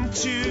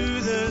into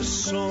the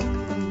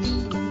sun.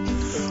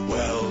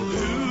 Well,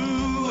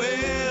 who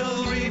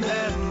will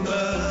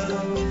remember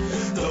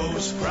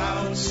those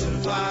proud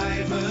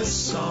survivors'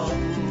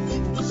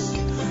 songs?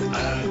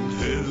 And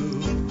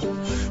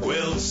who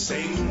will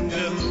sing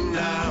them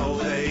now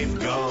they've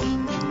gone?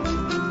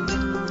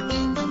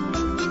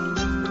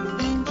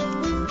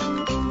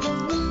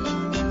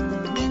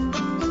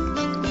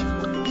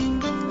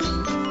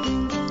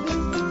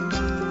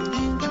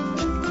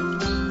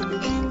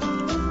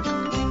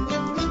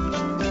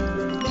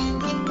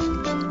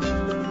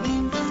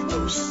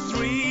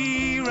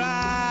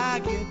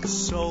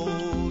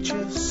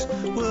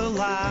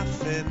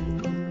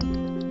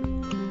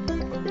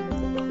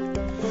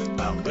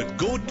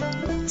 Good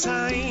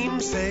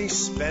times they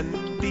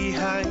spent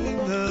behind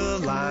the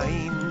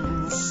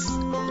lines.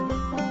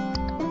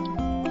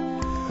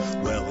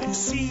 Well, it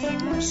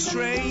seems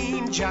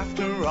strange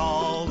after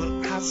all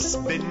that has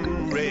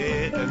been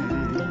written.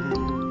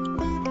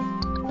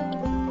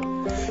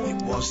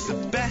 It was the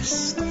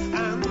best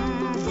and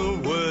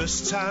the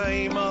worst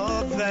time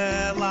of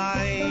their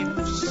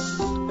lives.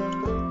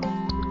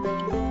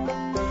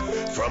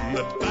 From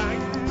the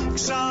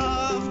banks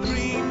of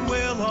Green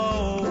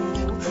Willow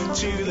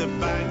to the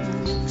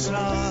banks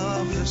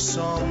of the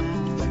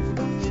Somme,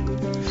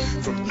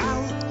 from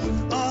out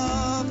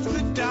of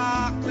the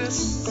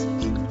darkness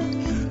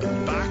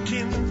and back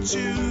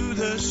into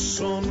the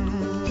sun.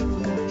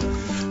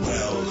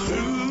 Well,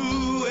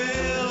 who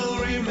will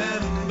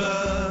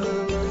remember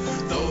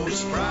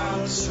those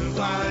proud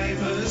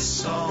survivors'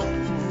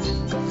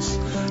 songs?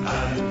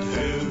 And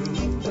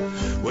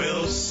who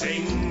will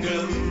sing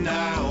them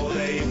now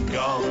they've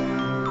gone?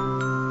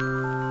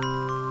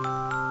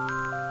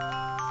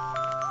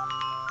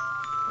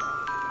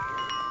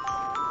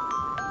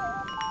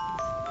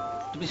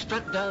 To be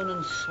struck down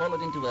and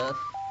swallowed into earth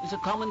is a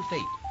common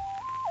fate,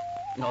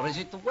 nor is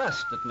it the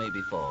worst that may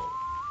befall.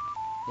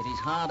 It is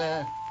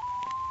harder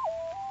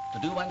to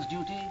do one's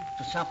duty,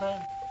 to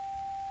suffer,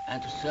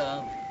 and to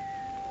serve,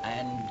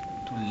 and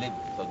to live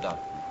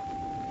forgotten.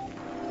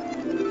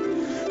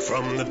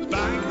 From the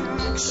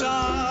banks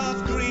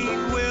of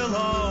Green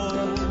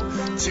Willow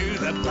to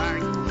the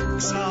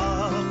banks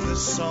of the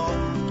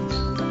Somme,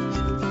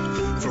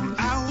 from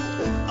out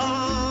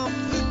of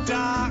the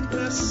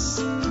darkness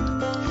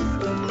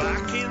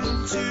back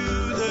into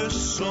the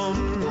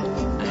sun.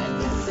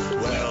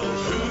 Well,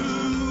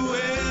 who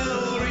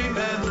will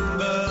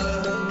remember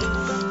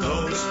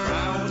those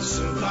proud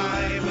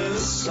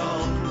survivors'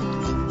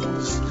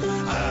 songs?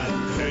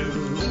 And who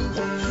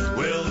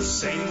will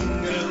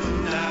sing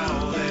them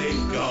now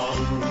they've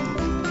gone?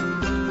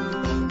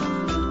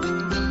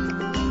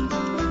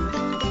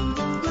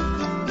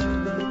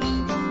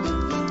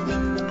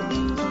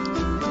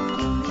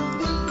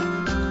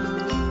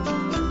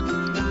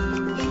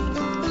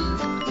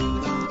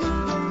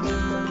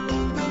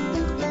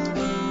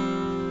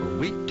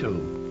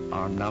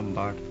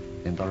 Numbered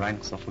in the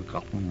ranks of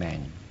forgotten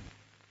men.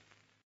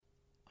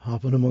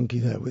 Harp and a Monkey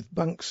there with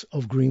Banks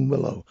of Green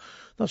Willow.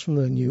 That's from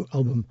their new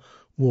album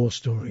War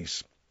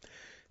Stories.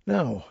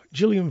 Now,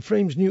 Gillian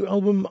Frame's new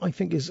album I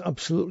think is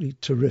absolutely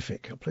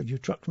terrific. I played you a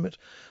track from it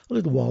a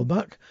little while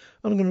back,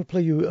 and I'm going to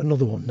play you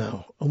another one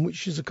now, on which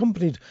she's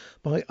accompanied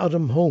by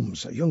Adam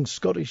Holmes, a young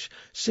Scottish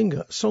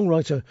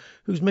singer-songwriter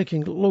who's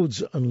making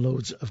loads and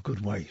loads of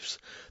good waves.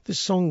 This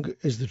song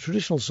is the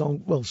traditional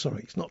song, well,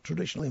 sorry, it's not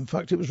traditional. In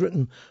fact, it was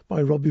written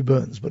by Robbie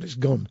Burns, but it's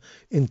gone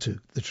into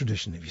the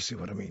tradition, if you see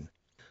what I mean.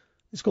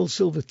 It's called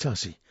Silver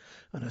Tassie,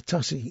 and a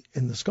tassie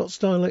in the Scots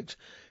dialect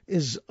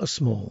is a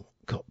small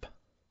cup.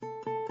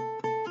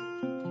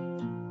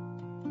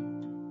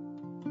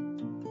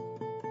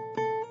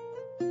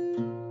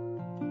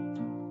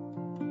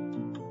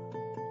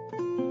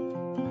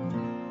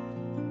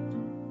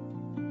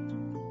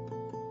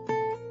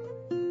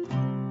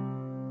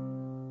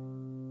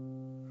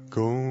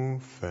 Go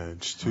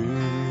fetch to me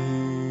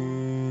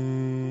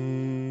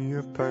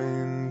a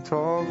pint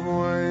of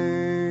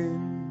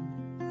wine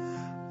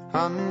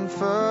and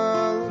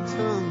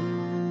Felton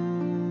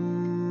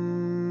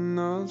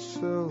a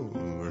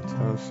silver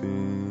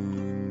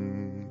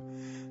tassie,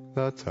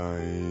 that I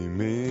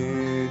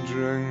may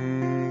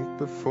drink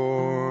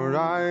before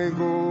I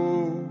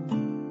go,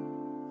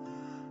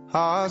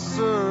 a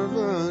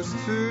service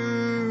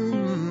to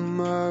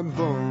my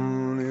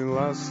bonny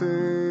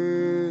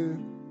lassie.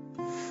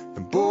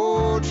 The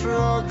boat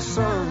trucks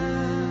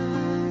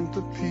and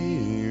the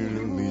pier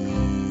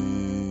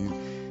leave,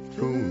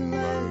 too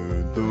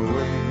loud the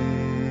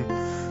wind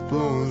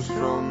blows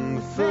from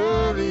the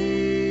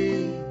ferry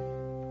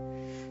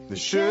the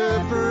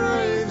ship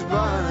rides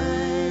by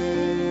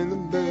the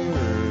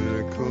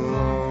Berwick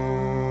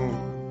alone,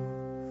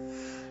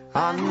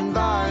 and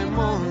I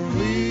won't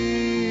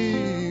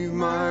leave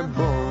my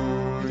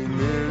bonny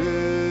Mary.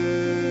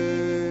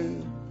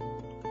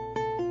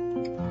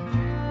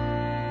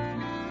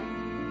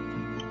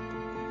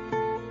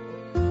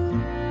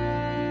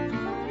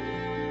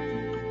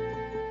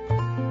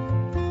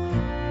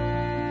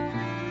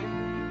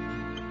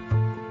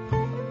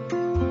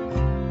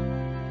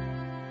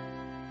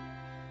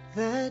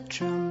 The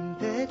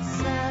trumpets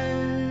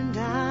sound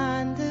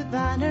and the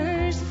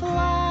banners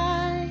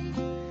fly.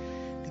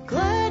 The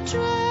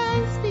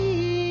Glentrain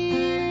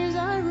spears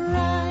are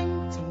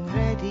ranked and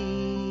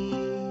ready.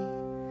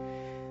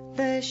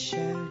 The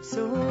shouts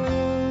of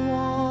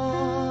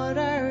war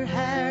are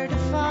heard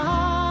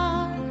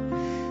afar.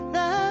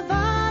 The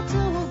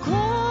battle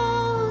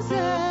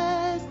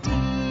closes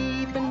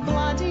deep and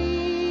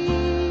bloody.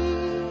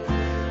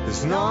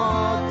 It's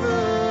not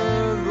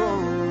the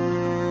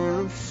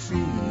roar of sea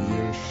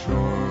and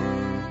shore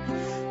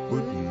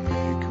would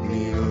make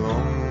me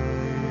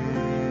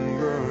longer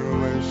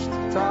wish to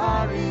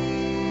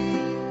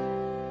tarry,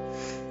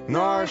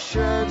 nor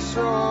shouts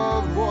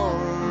of war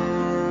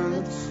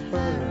that's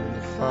heard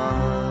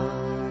afar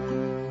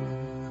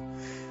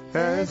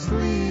as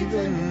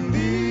leaving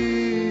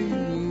thee,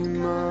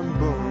 my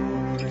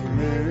bonny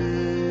Mary.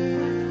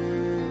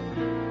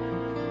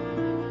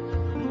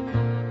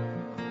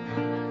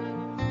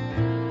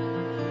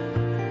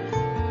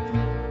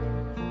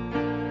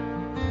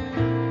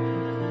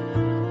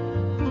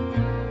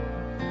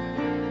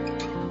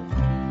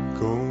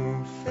 Go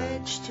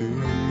fetch to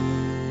me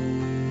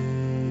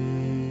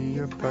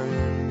a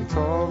pint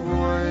of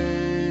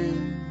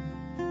wine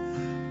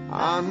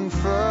and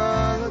fill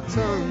a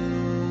tun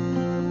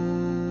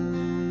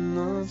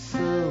of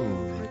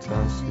silver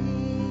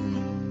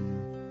tassie,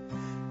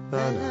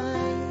 that I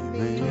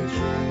may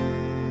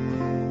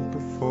drink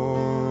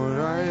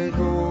before I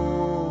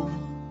go.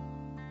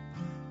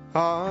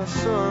 Our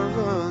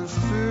servants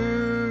to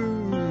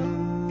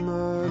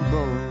my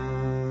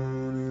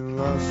bonny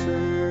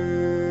lassie.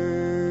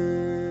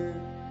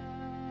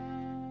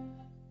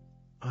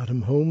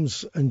 Adam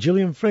Holmes and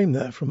Gillian Frame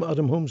there from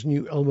Adam Holmes'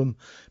 new album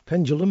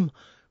Pendulum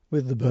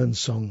with the Burns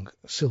song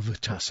Silver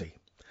Tassie.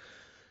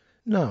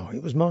 Now,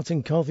 it was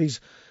Martin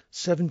Carthy's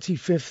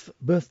 75th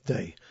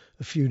birthday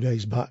a few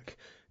days back.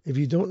 If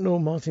you don't know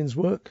Martin's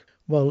work,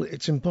 well,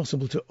 it's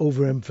impossible to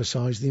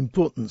overemphasise the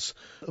importance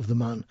of the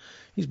man.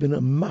 He's been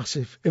a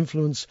massive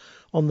influence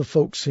on the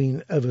folk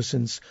scene ever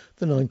since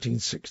the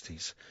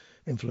 1960s,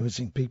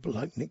 influencing people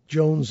like Nick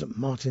Jones and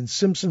Martin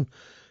Simpson.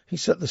 He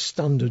set the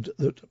standard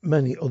that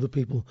many other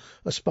people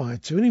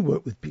aspired to, and he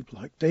worked with people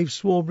like Dave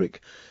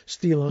Swarbrick,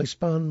 Steel Eye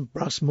Span,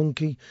 Brass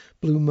Monkey,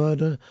 Blue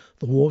Murder,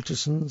 the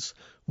Watersons,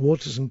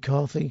 Waters and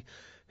Carthy.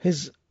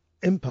 His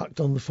impact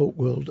on the folk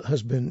world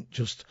has been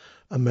just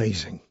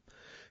amazing.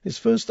 His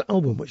first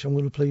album, which I'm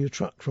going to play you a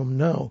track from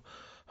now,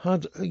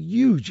 had a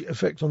huge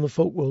effect on the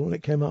folk world when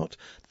it came out.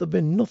 There'd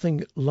been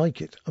nothing like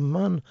it. A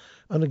man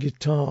and a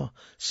guitar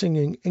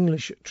singing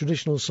English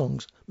traditional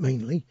songs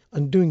mainly,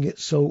 and doing it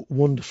so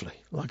wonderfully.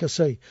 Like I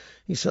say,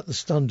 he set the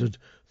standard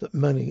that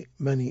many,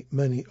 many,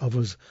 many of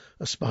us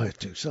aspired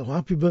to. So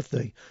happy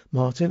birthday,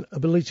 Martin. A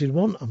belated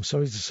one, I'm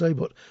sorry to say,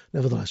 but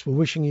nevertheless, we're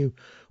wishing you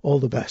all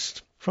the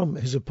best. From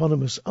his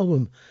eponymous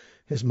album,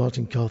 here's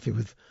Martin Carthy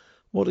with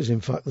what is in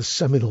fact the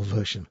seminal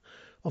version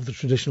of the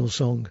traditional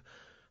song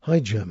Hi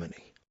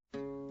Germany.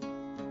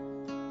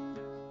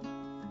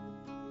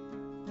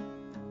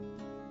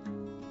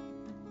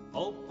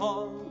 Oh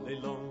Polly,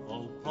 love,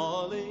 oh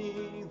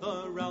Polly,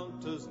 the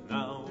rout has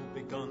now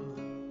begun,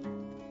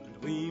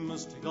 and we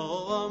must go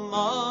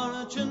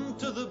a-marching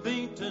to the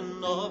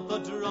beating of the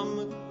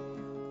drum.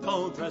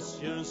 Go dress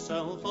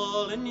yourself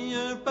all in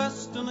your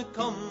best and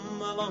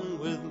come along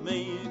with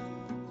me.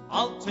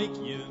 I'll take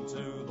you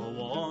to the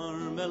war,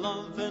 my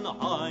love, in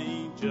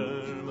high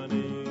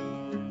Germany.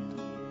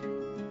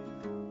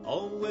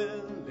 Oh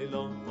Willie,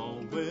 love,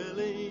 oh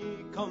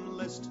Willie, come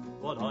list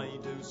what I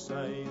do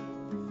say.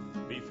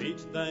 Me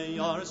feet they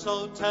are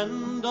so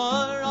tender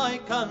I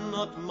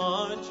cannot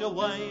march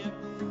away.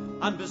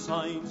 And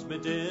besides, me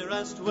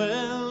dearest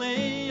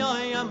Willie,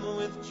 I am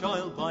with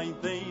child by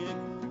thee,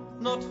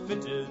 not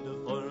fitted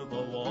for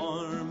the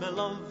war, me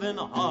love, in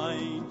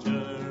high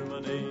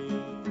Germany.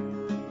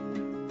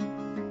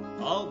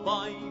 I'll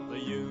buy for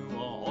you a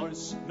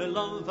horse, me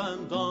love,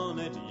 and on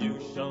it you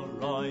shall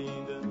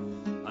ride,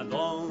 and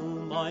all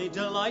my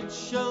delight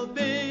shall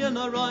be in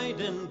a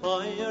riding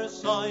by your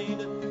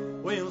side.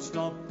 We'll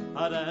stop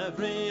at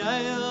every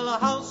ale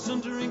house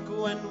and drink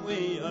when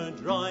we are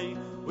dry.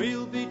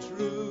 We'll be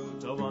true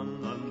to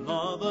one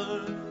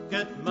another,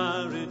 get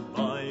married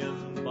by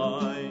and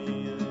by.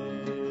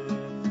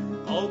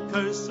 Oh,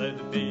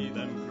 cursed be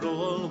them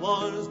cruel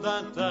wars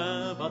that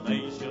ever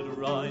they should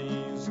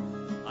rise,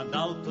 and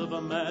out of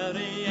a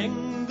merry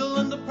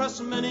England press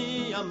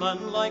many a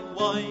man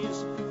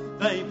likewise.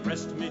 They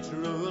pressed me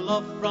true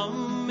love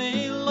from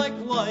me,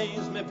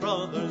 likewise me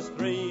brothers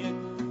three,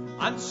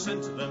 and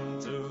sent them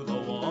to the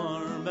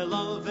war, my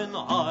love, in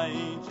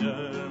high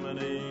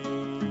Germany.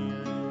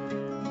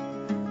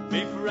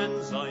 Me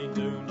friends I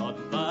do not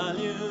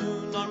value,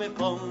 nor me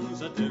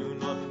foes I do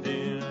not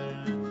fear.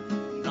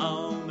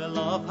 Now my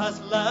love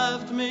has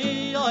left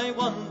me, I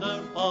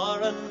wander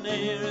far and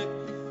near,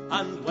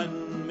 and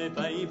when me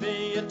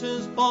baby it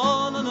is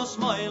born and a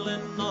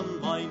smiling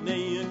on my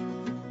knee,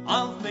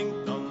 I'll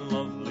think on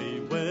lovely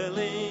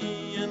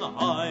Willie in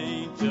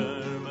high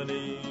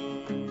Germany.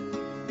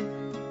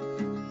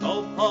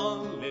 Oh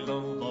Polly,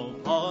 love, oh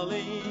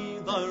Polly,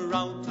 the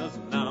rout has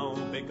now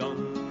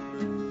begun,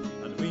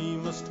 and we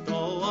must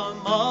go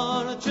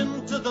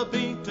a-marching to the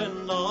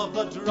beating of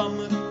the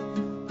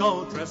drum.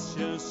 Go dress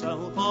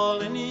yourself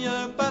all in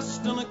your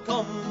best and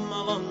come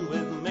along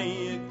with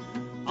me.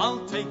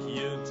 I'll take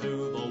you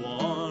to the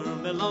war,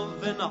 my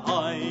love, in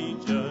high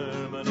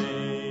Germany.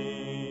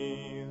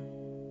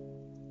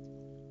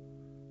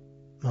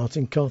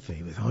 Martin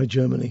Carthy with High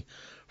Germany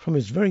from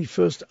his very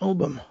first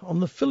album on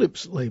the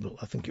Philips label,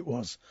 I think it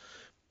was.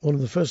 One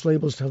of the first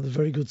labels to have the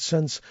very good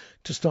sense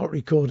to start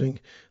recording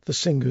the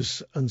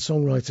singers and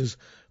songwriters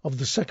of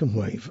the second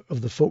wave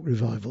of the folk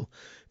revival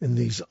in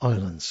these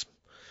islands.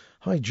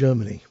 High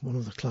Germany, one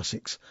of the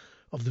classics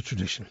of the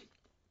tradition.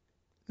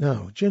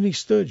 Now, Jenny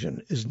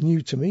Sturgeon is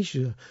new to me.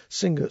 She's a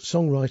singer,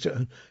 songwriter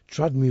and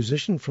trad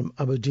musician from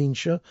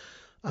Aberdeenshire,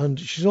 and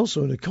she's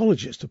also an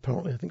ecologist,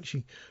 apparently. I think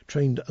she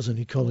trained as an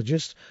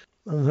ecologist,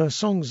 and her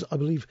songs, I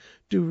believe,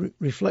 do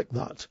reflect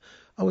that.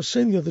 I was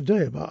saying the other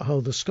day about how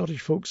the Scottish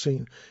folk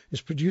scene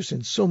is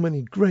producing so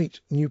many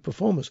great new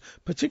performers,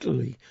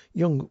 particularly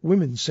young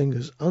women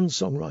singers and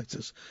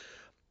songwriters.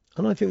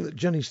 And I think that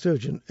Jenny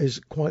Sturgeon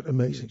is quite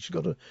amazing. She's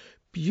got a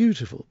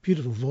beautiful,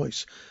 beautiful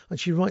voice, and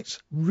she writes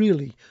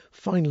really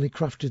finely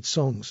crafted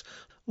songs.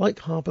 Like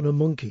Harp and a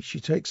Monkey, she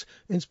takes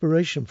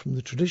inspiration from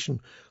the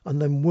tradition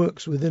and then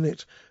works within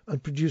it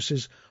and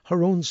produces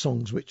her own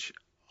songs, which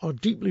are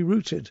deeply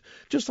rooted,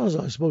 just as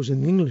I suppose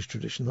in the English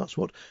tradition. That's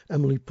what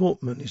Emily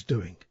Portman is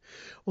doing.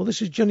 Well,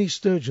 this is Jenny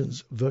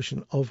Sturgeon's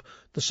version of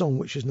the song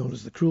which is known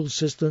as The Cruel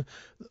Sister,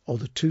 or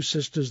The Two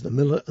Sisters, The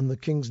Miller and the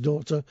King's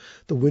Daughter,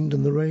 The Wind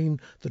and the Rain,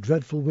 The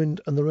Dreadful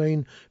Wind and the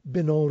Rain,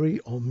 Binori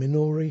or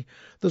Minori.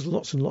 There's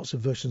lots and lots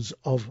of versions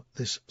of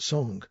this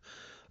song.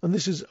 And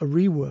this is a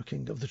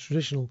reworking of the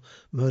traditional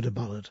murder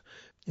ballad.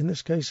 In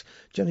this case,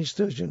 Jenny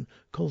Sturgeon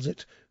calls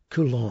it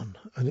Coulon,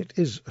 and it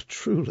is a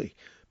truly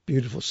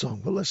beautiful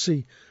song. But let's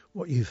see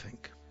what you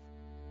think.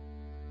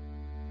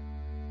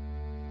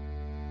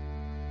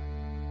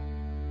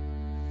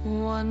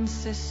 One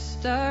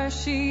sister,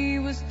 she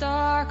was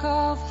dark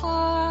of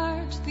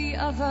heart, the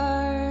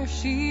other,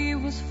 she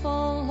was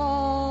full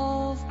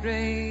of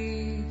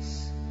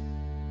grace.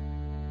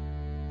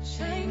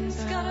 Shane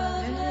got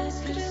a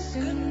blessed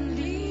good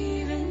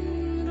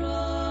leaving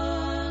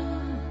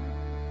run,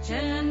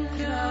 Jen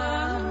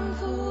Crown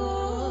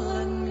cool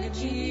and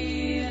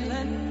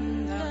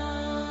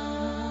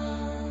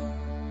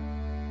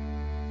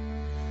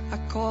a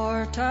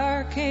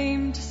courter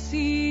came to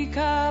seek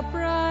a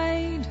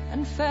bride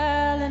and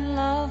fell in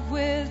love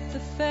with the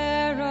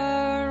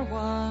fairer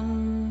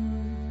one.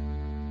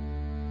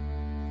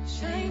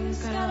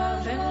 Shane's got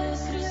a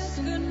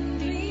blessed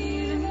good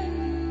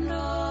leaving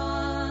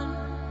run,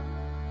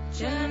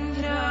 Jen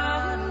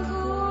Crown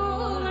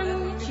cool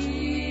and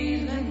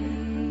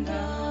keeling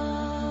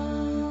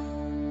down.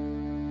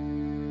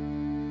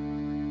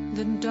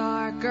 The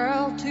dark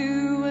girl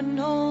to an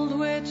old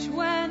witch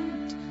went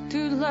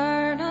to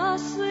learn a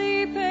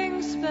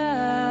sleeping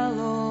spell,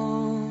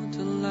 oh, to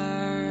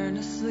learn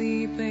a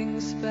sleeping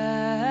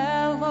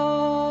spell,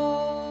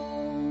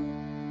 oh.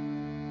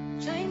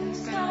 Jane's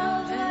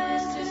got a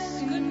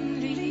blessed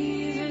good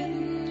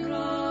leaving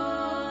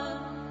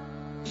run,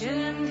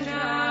 Jen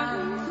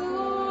Crown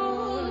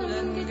cool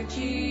and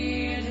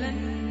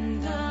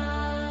keeling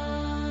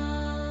down.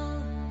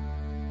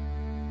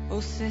 Oh,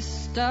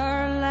 sister,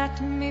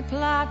 let me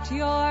plait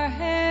your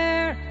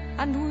hair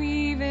and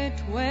weave it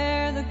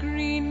where the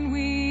green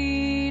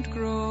weed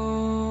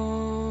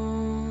grows.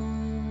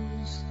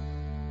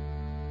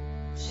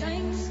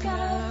 Shane's got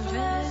a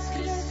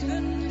blessed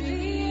good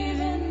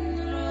leaving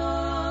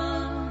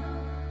run,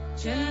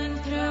 Jen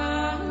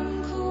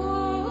Crown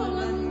cool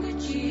and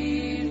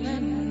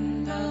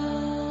keeling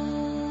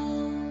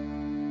down.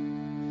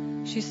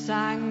 She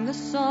sang the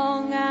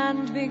song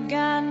and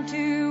began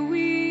to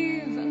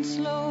weave, and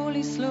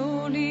slowly,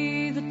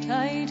 slowly the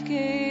tide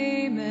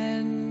came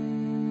in.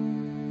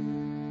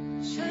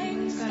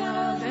 Shane's got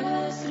a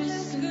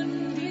blessed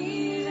good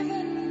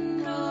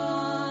leaving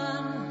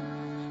run,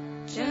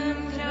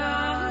 Jen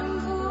Crown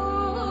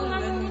cool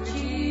and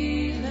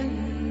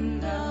keeling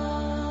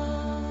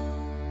down.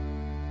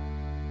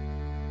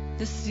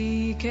 The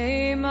sea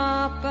came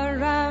up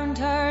around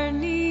her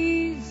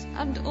knees,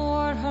 and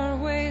o'er her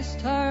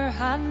waist, her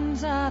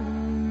hands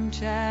and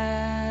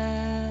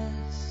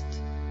chest.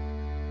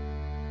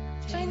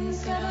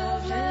 Shane's got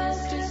a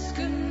blessed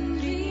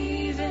good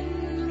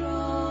leaving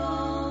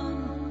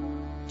run,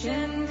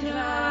 Jen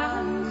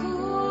Crown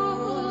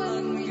cool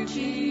and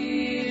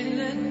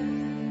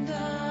keeling down.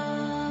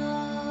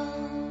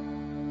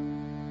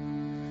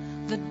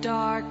 The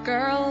dark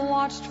girl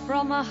watched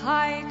from a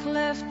high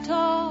cliff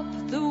top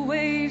the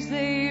waves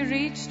they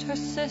reached her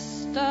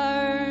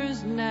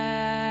sister's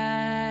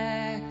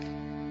neck.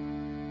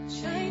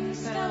 Shine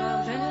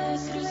star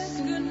restless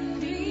gun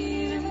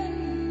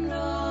driven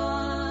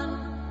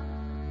on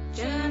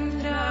Jan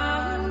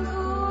Crown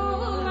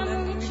cool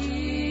and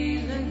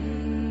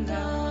chilling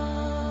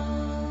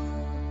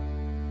down.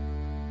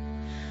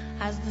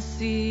 As the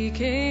sea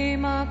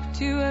came up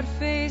to her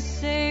face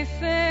safe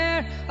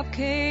fair, up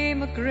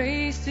came a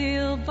grey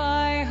seal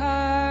by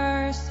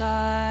her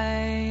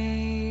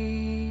side.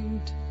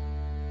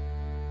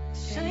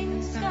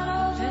 Shine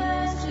star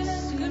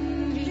restless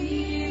gun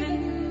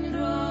driven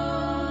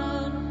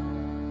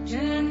on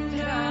Jan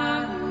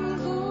Crown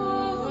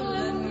cool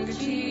and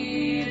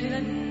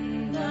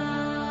chilling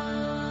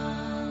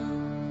down.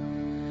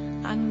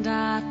 And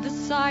at the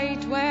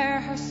site where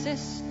her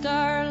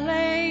sister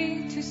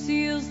lay, two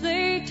seals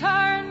they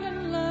turned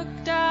and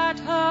looked at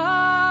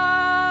her.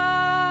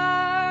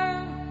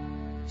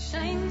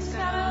 Shine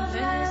star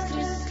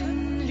restless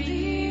gun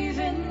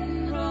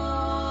driven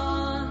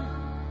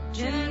on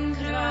Jan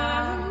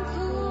Crown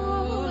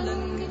cool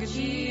and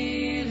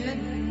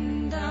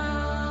chilling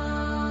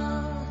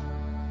down.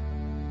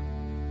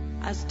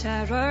 As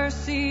terror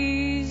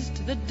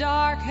seized the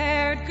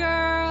dark-haired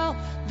girl,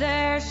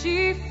 there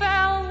she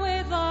fell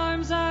with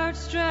arms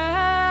outstretched.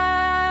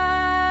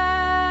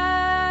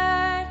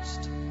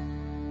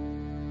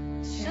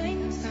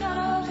 Shine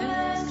star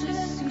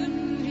restless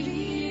gun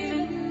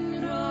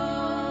driven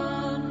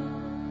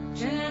on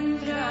Jan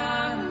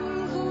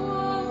Crown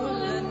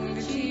cool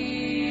and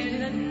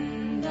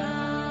chilling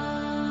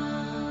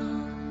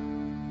down.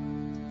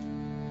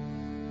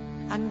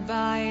 And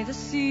by the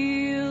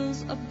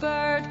seals a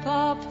bird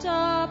popped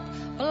up,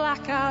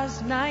 black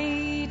as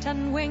night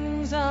and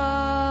wings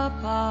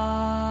apart.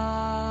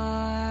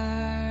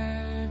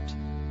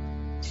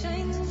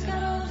 Shine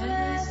star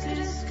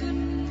restless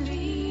gun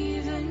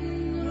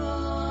driven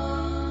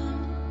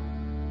on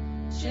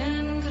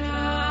Jan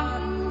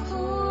Crown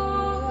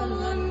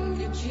cool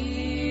and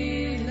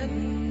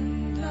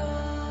chilling down.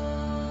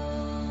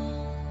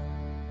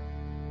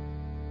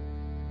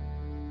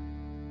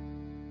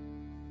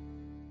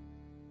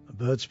 A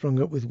bird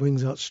sprung up with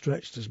wings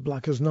outstretched as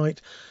black as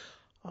night.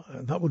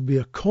 That would be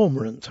a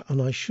cormorant, and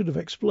I should have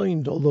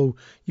explained, although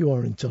you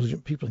are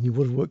intelligent people and you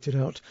would have worked it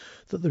out,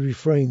 that the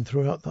refrain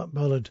throughout that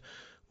ballad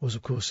was,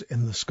 of course,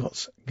 in the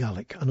Scots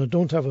Gaelic. And I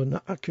don't have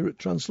an accurate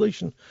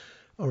translation,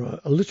 or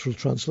a literal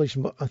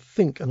translation, but I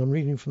think, and I'm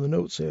reading from the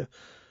notes here,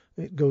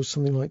 it goes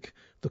something like,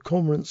 the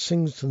cormorant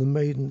sings to the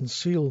maiden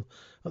seal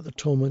at the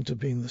torment of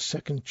being the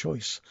second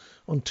choice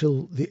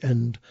until the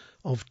end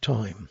of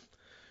time.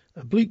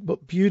 A bleak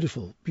but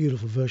beautiful,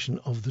 beautiful version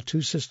of The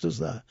Two Sisters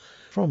there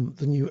from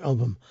the new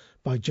album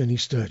by Jenny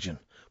Sturgeon,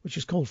 which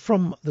is called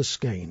From the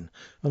Skein.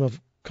 And I've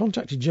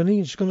contacted Jenny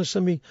and she's going to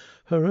send me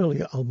her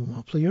earlier album.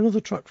 I'll play you another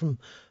track from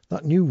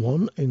that new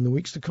one in the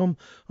weeks to come,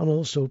 and I'll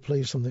also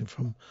play something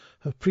from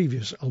her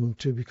previous album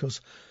too, because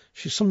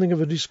she's something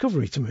of a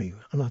discovery to me,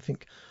 and I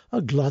think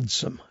a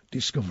gladsome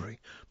discovery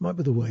might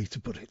be the way to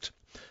put it.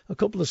 A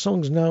couple of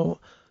songs now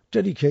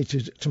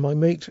dedicated to my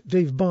mate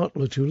Dave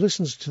Bartlett, who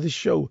listens to this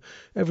show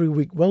every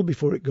week well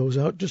before it goes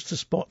out, just to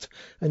spot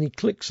any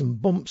clicks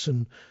and bumps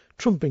and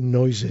trumping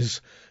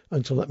noises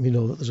and to let me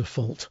know that there's a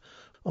fault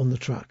on the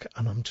track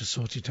and I'm to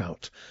sort it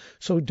out.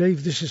 So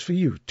Dave, this is for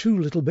you. Two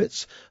little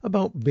bits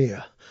about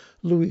beer.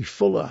 Louis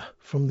Fuller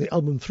from the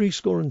album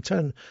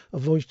 10, A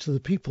Voice to the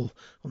People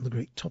on the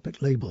Great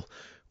Topic label,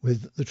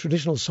 with the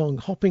traditional song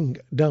Hopping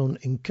Down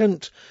in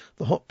Kent.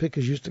 The hop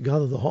pickers used to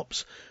gather the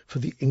hops for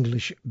the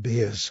English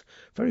beers.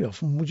 Very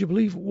often, would you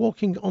believe,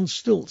 walking on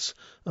stilts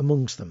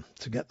amongst them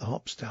to get the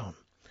hops down.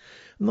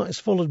 And that is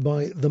followed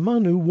by The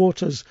Man Who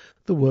Waters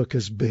the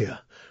Workers' Beer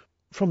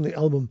from the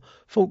album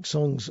Folk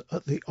Songs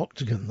at the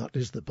Octagon. That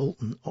is the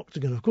Bolton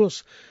Octagon, of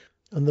course.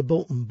 And the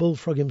Bolton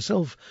bullfrog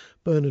himself,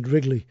 Bernard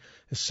Wrigley,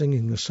 is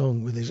singing the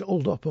song with his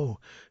old oppo,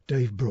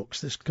 Dave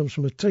Brooks. This comes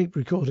from a tape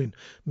recording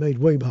made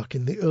way back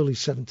in the early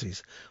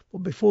 70s. But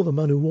before The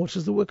Man Who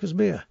Waters the Workers'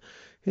 Beer,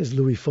 here's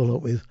Louis Fuller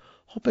with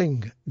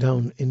Hopping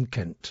Down in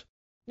Kent.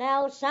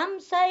 Now some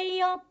say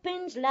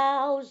hopping's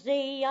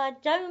lousy, I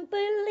don't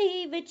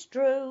believe it's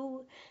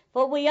true,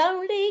 for we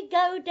only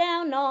go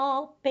down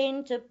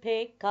hopping to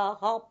pick a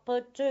hop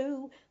or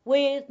two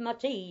with my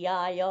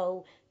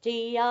T-I-O,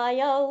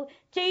 T-I-O,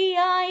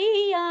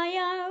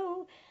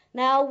 T-I-E-I-O.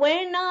 Now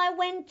when I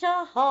went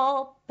to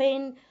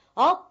hopping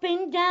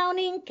down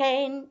in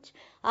Kent,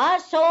 I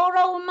saw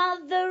old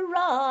Mother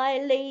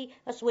Riley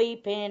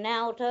a-sweeping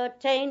out her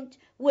tent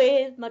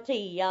with my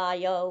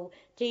T-I-O,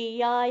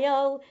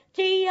 T-I-O,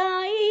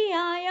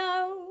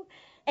 T-I-E-I-O.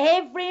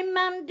 Every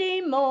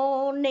Monday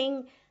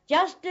morning,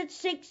 just at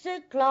 6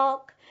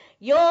 o'clock,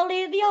 you'll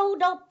hear the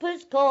old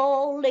hoppers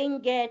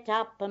calling, get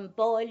up and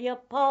boil your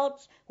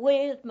pots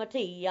with my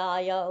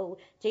T-I-O,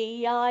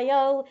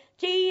 T-I-O,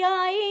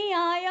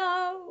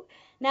 T-I-E-I-O.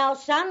 Now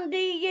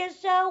Sunday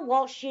is our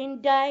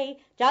washing day,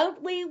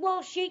 don't we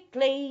wash it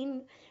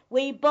clean?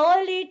 We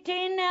boil it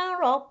in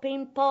our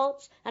hopping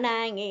pots and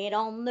hang it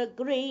on the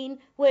green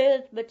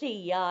with the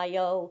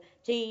T-I-O,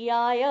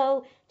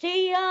 T-I-O,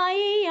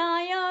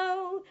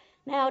 T-I-E-I-O.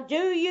 Now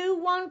do you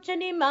want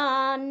any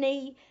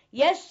money?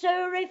 Yes,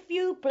 sir, if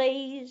you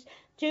please,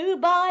 to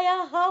buy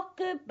a hock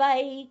of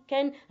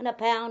bacon and a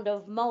pound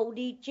of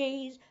mouldy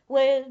cheese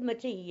with my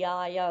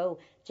T-I-O,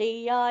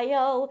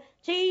 T-I-O,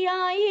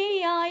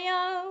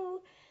 T-I-E-I-O.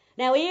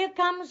 Now here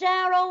comes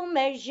our old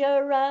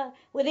measurer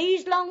with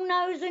his long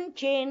nose and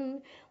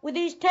chin, with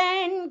his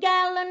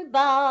 10-gallon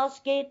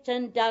basket,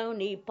 and don't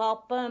he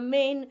pop 'em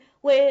in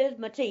with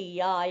my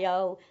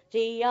T-I-O,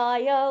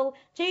 T-I-O,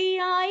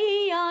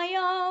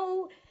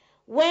 T-I-E-I-O.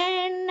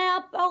 When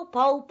our old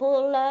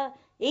Poplar,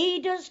 he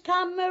does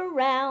come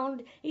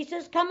around, he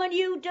says, come on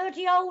you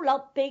dirty old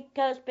lot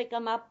pickers, pick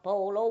 'em up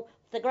all off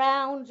the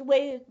grounds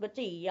with my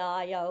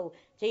T-I-O,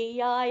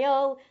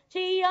 T-I-O,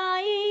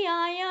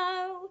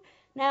 T-I-E-I-O.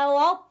 Now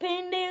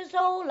hopping is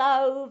all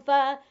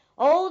over,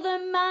 all the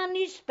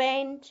money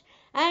spent,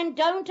 and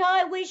don't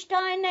I wish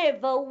I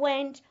never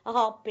went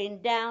a-hopping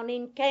down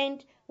in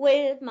Kent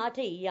with my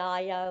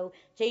T-I-O,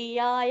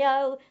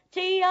 T-I-O,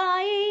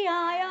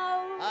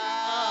 T-I-E-I-O.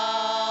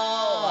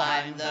 Oh,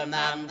 I'm the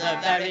man, the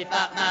very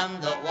fat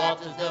man that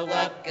waters the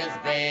workers'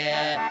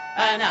 beer.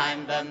 And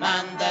I'm the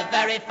man, the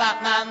very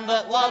fat man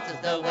that waters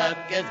the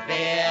workers'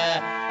 beer.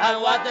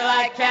 And what do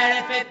I care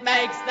if it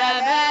makes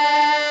them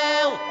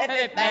ill, if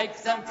it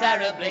makes them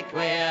terribly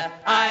queer?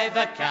 I've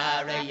a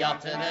car, a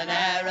yacht and an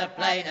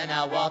aeroplane, and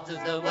I waters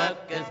the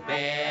workers'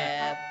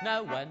 beer.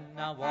 Now when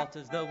I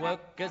waters the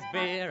workers'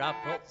 beer, I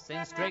puts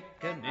in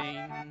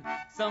strychnine,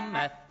 some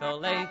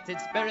methylated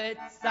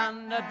spirits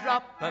and a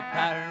drop of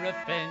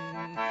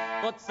paraffin.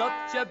 But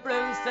such a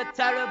brew so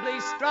terribly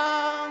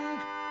strong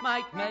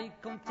might make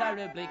 'em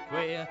terribly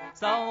queer.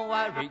 So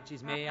I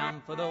reaches me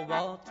hand for the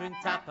watering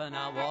tap and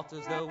I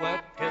waters the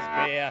workers'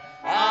 beer.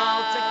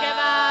 All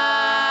together!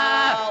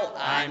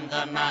 I'm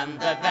the man,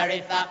 the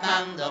very fat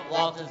man that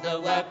waters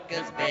the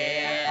workers'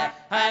 beer.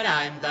 And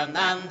I'm the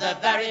man, the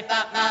very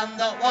fat man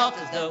that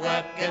waters the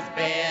workers'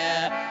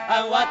 beer.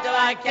 And what do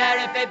I care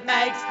if it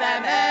makes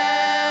them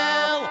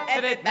ill,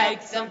 if it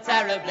makes them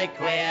terribly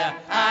queer?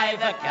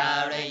 I've a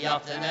car, a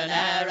yacht and an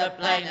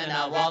aeroplane, and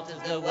I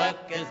waters the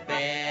workers'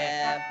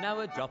 beer.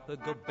 Now a drop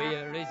of good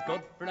beer is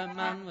good for a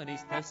man when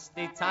he's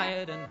thirsty,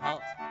 tired and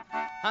hot.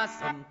 I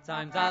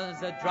sometimes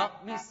has a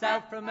drop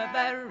myself from a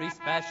very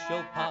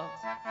special pot.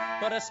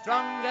 But a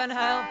strong and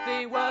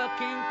healthy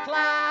working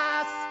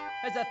class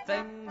is a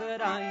thing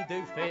that I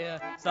do fear.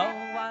 So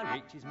I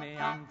reaches me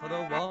hand for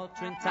the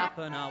watering tap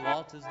and I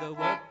waters the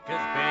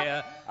workers'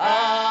 beer.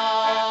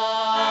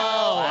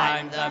 Oh,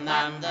 I'm the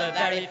man, the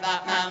very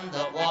fat man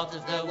that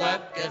waters the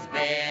workers'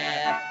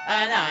 beer.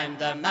 And I'm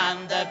the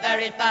man, the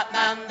very fat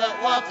man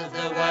that waters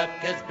the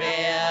workers'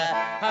 beer.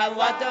 And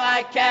what do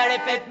I care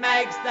if it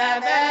makes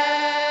them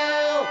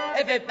ill,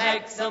 if it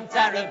makes them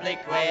terribly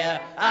queer?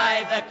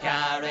 I've a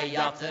car, a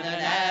yacht and an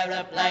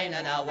aeroplane,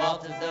 and I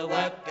waters the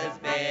workers'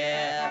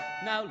 beer.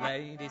 Now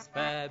ladies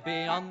fair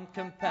beyond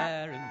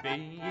compare, and be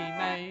ye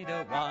made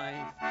a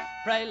wife,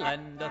 pray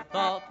lend a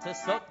thought to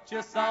such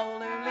a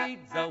soul who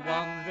leads a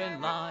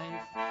wandering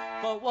life.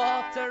 For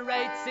water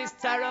rates is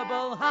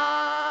terrible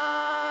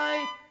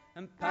high,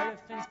 and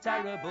paraffin's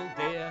terrible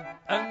dear,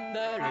 and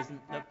there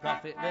isn't the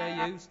profit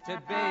there used to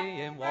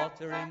be in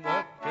watering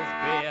workers'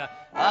 beer.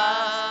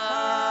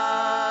 Oh,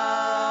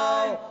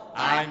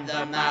 I'm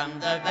the man,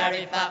 the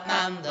very fat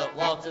man that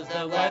waters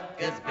the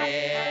workers'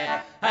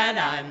 beer. And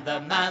I'm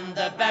the man,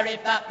 the very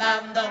fat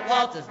man that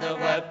waters the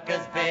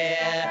workers'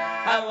 beer.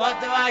 And what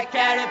do I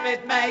care if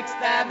it makes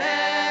them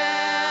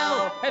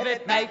ill, if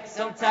it makes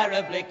them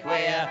terribly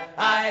queer?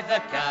 I've a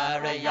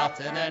car, a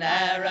yacht and an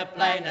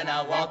aeroplane, and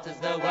I waters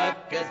the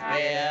workers'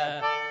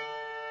 beer.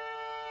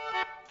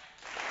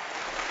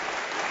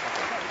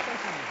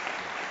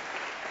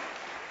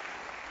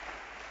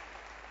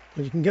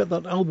 Well, you can get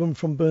that album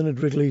from Bernard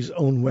Ridley's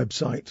own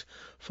website.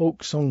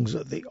 Folk Songs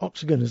at the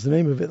Octagon is the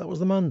name of it. That was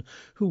the man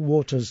who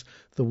waters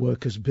the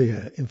workers'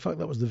 beer. In fact,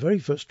 that was the very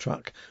first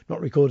track, not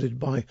recorded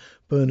by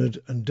Bernard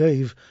and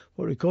Dave,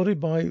 but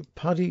recorded by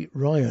Paddy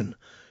Ryan.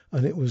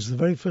 And it was the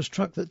very first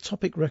track that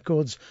Topic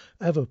Records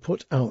ever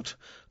put out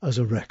as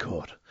a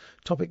record.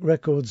 Topic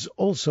Records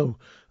also,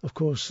 of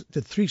course,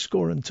 did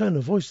 10,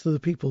 A Voice to the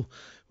People,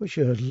 which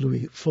you heard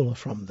Louis Fuller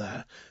from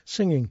there,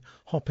 singing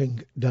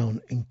Hopping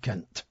Down in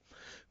Kent.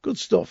 Good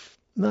stuff.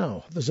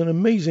 Now, there's an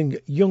amazing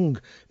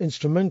young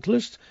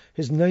instrumentalist.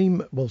 His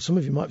name, well, some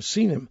of you might have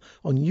seen him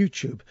on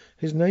YouTube.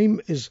 His name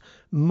is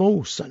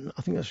Mohsen.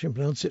 I think that's how you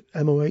pronounce it,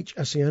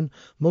 M-O-H-S-E-N,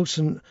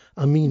 Mohsen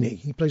Amini.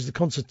 He plays the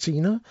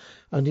concertina,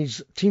 and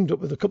he's teamed up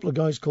with a couple of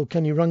guys called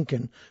Kenny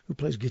Rankin, who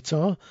plays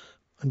guitar,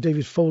 and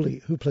David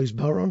Foley, who plays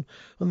baron,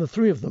 and the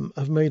three of them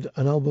have made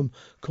an album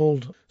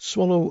called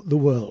Swallow the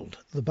World.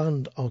 The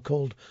band are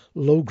called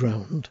Low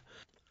Ground,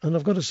 And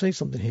I've got to say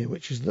something here,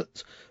 which is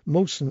that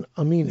Mohsen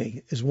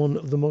Amini is one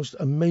of the most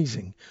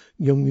amazing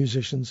young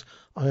musicians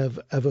I have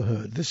ever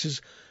heard. This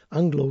is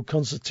Anglo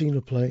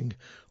concertina playing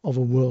of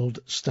a world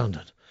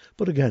standard.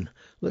 But again,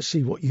 let's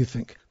see what you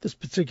think. This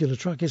particular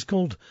track is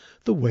called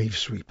The Wave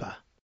Sweeper.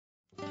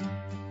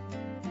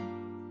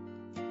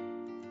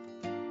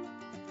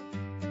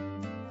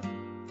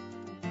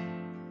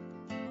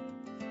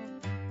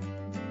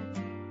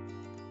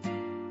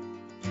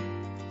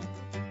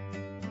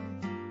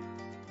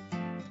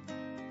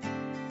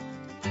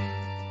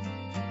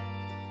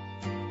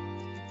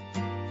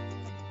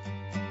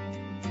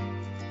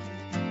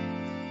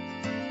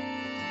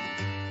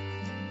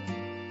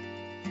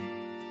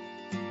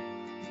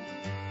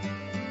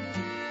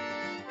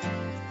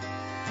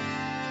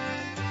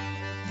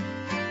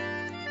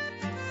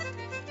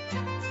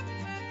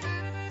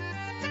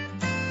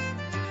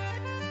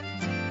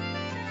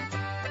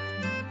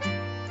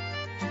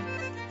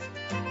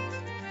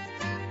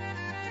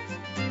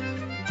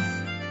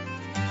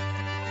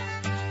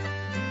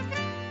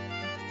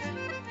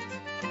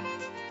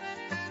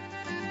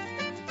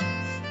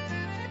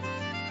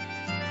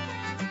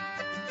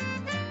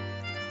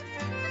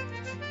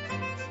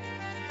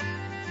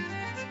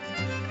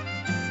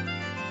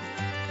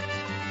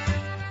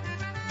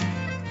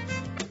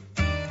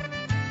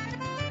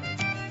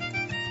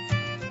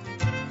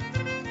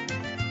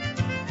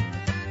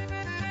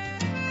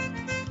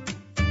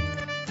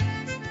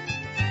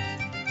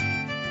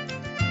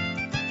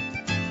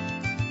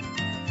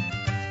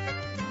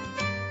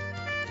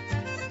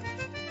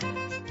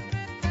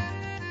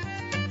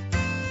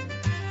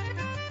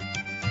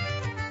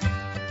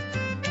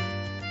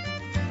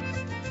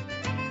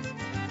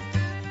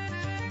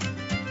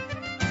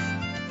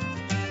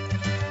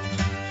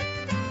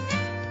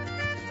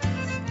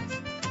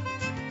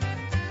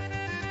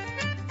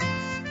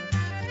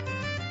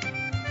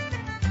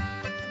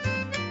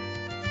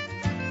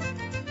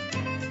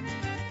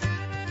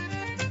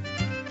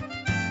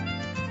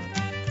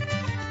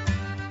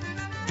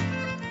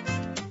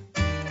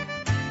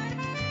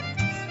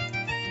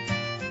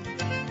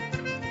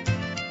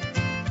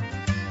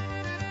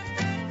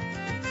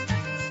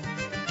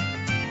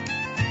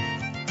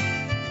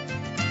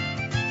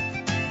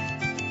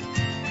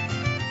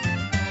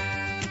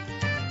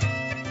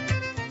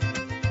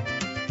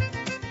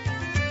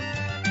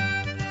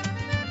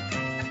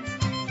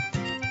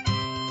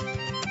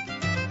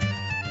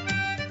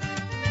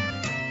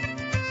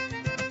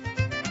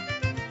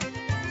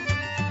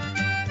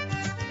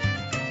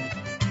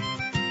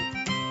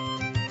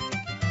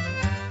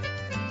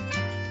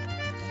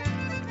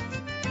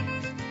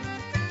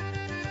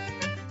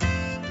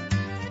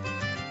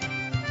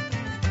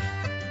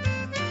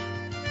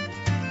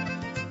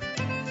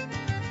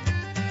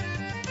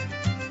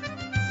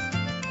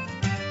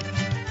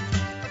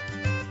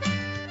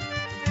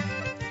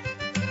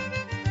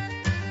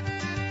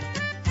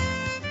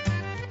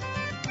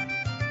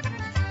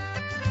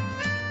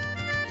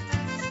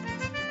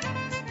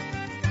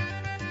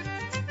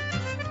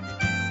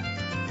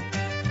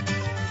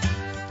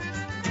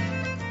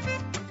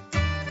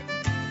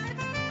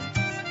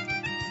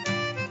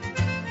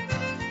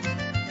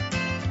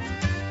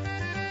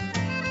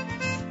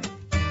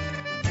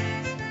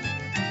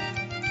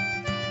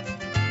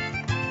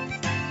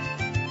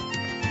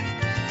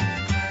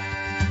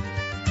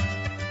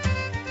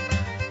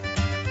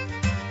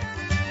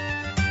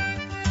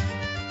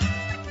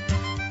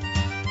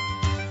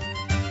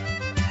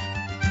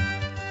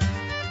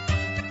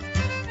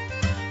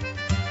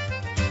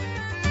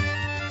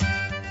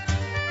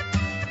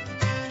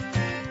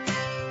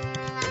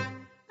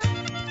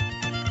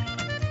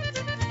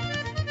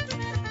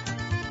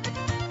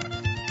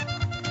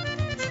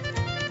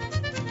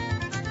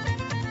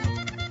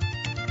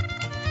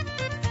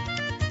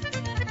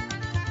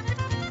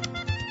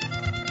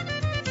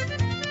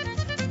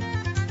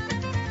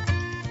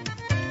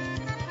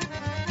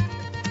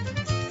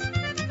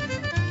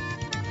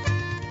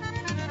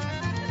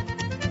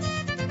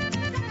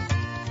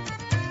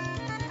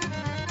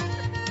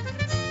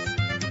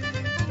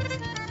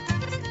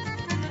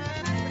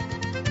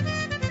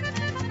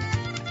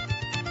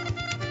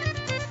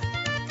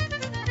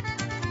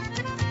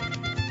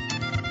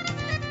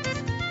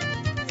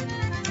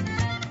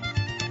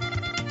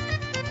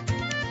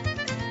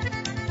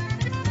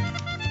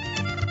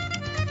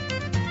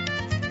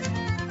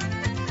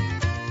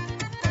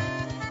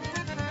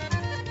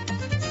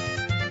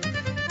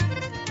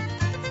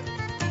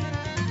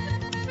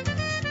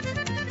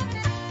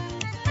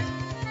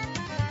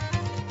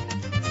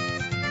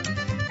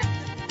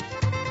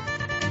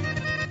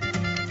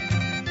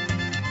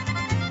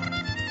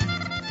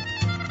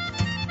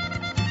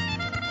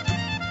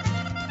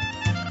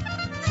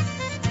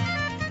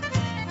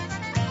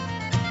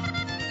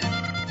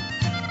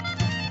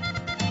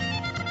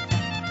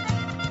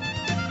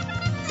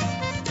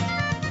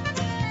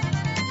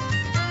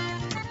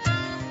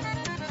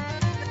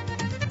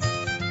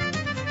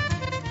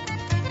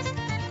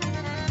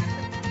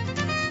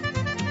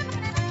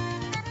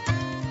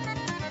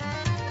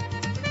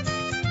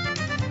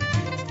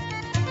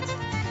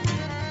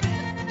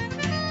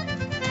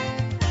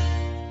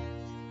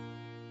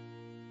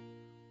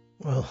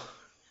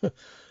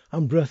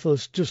 I'm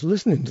breathless just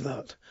listening to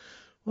that.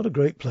 What a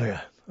great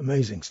player.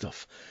 Amazing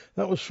stuff.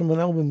 That was from an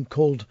album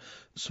called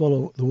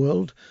Swallow the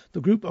World.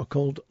 The group are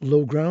called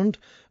Low Ground,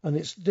 and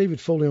it's David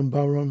Foley on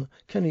baron,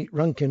 Kenny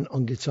Rankin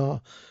on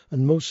guitar,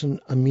 and Mohsen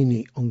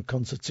Amini on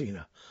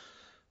concertina.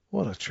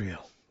 What a trio.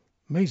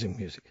 Amazing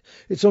music.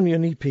 It's only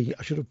an EP.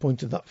 I should have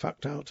pointed that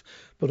fact out,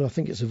 but I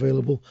think it's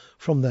available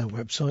from their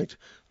website.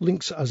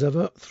 Links, as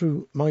ever,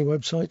 through my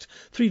website,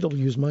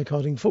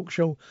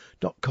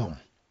 3wsmikehardingfolkshow.com.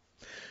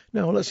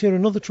 Now let's hear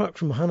another track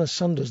from Hannah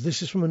Sanders.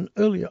 This is from an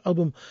earlier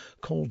album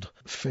called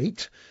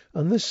Fate,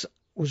 and this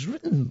was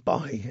written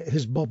by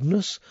his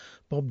Bobness,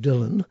 Bob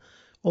Dylan,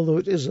 although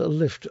it is a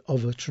lift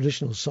of a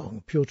traditional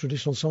song, pure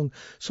traditional song,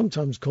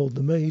 sometimes called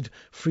The Maid,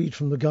 Freed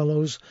from the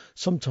Gallows,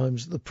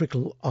 sometimes The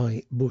Prickle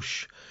Eye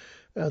Bush.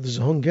 There's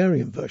a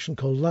Hungarian version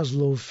called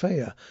Laszlo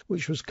Feyer,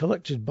 which was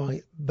collected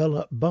by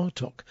Bela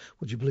Bartok,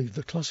 would you believe,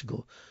 the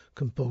classical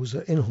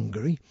composer in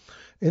Hungary.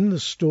 In the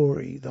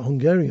story, the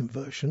Hungarian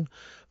version,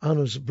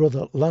 Anna's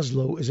brother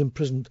Laszlo is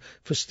imprisoned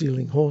for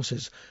stealing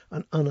horses,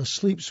 and Anna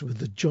sleeps with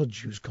the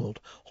judge, who's called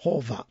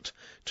Horvat,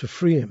 to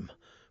free him.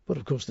 But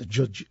of course the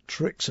judge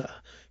tricks her.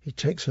 He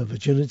takes her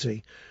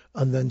virginity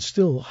and then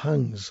still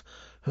hangs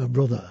her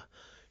brother.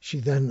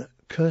 She then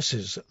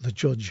curses the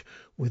judge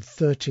with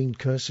 13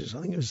 curses.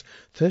 I think it was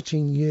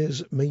 13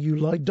 years may you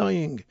lie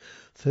dying.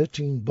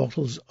 13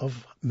 bottles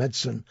of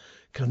medicine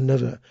can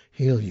never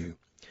heal you.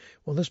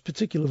 Well, this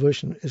particular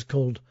version is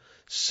called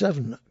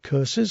 7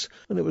 Curses,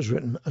 and it was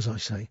written, as I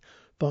say,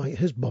 by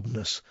his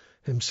Bobness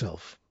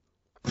himself.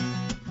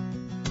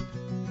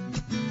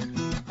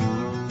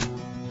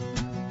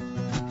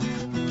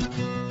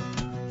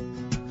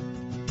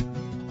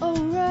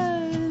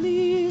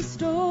 O'Reilly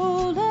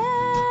stole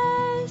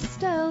a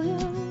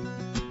stallion,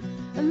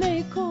 and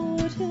they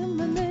caught him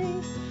and they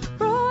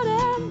brought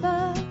him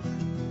back,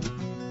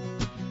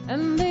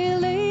 and they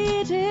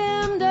laid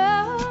him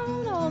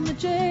down on the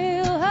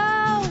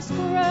jailhouse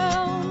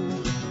ground,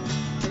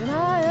 with an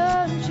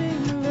iron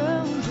chain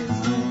around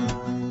his neck.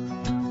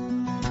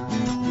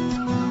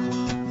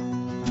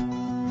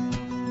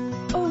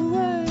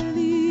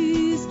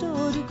 O'Reilly's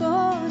daughter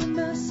got a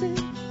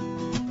message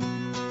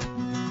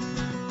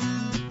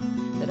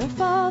that her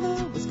father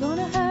was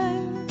gonna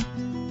hang.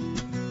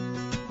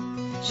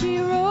 She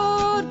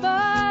rode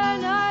by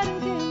night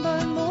and came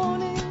by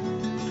morning,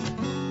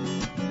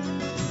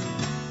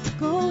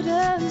 gold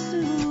and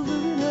silver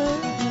in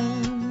her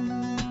hand.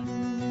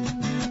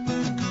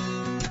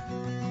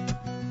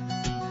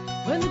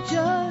 When the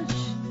judge,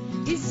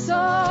 he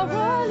saw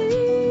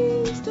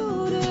Riley's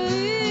daughter,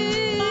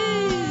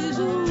 his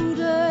old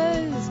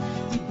eyes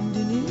deepened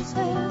in his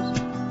head.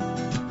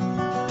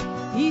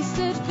 He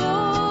said,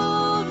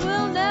 gold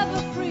will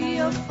never free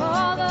your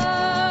father.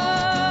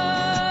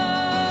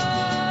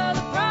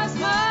 The price,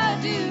 my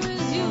dear,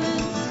 is you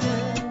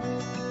instead.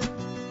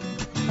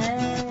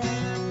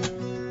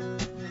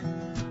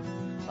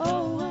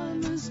 Oh,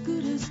 I'm as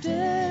good as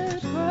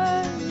dead,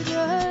 cried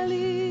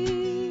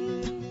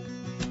Riley.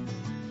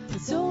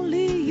 It's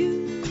only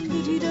you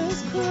that he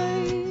does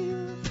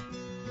crave,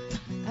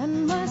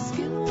 and my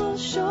skin will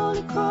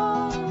surely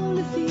crawl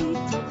if he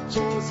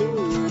touches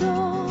you at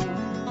all.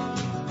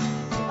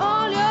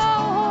 All your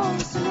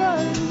horse and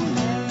riding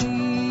with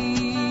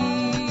me.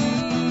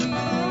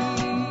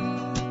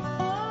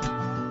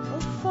 Oh,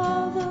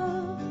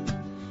 Father,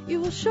 you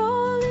will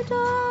surely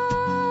die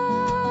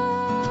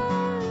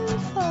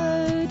if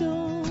I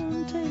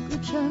don't take the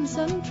chance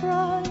and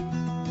try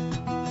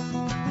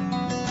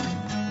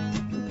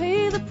and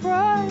pay the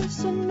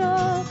price and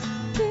not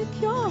pick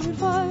your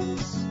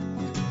advice.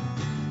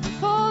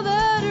 For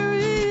that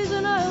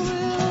reason I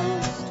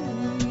will stay.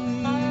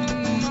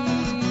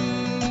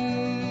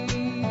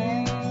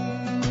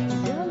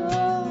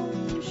 Yellow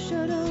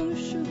shadow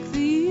shook the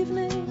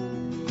evening.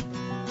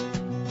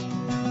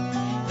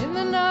 In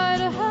the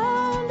night a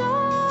hound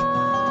dog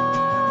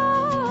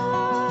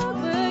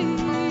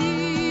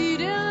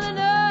bayed. In the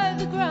night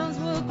the grounds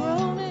were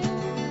groaning.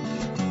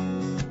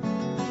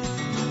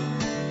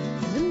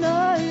 In the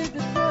night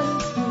the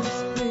price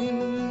was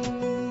paid.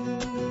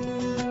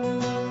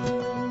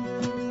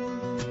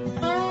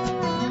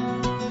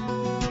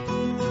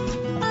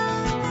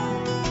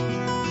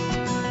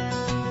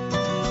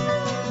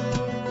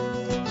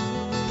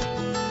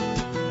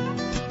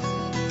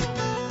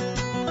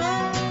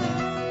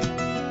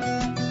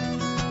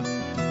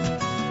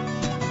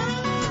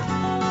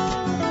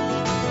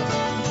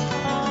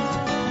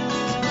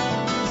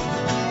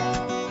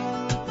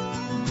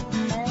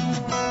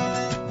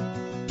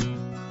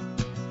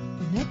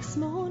 The next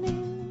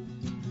morning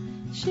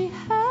she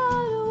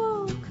had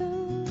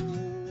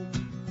awoken,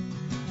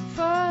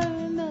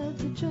 find that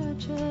the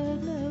judge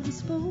had never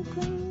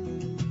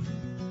spoken.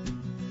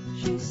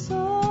 She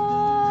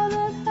saw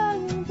that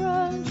hanging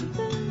branch had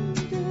been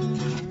dead.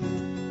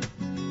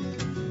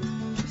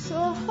 She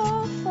saw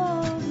her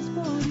father's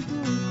body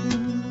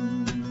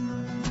broken.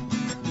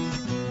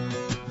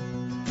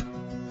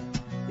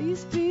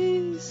 These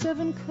be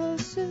 7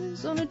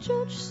 curses on a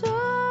judge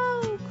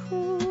so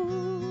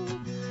cruel,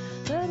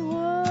 that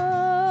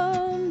one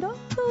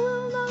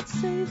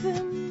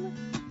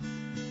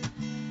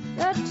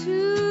that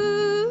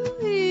 2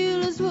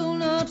 healers will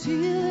not heal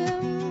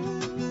him,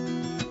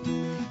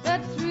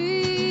 that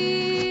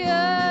 3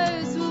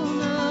 eyes will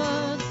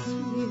not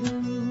see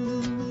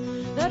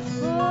him, that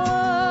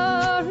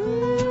 4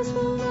 ears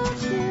will not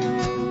hear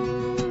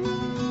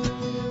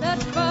him,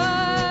 that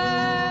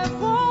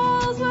 5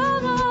 walls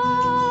will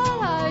not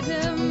hide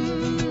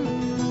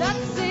him, that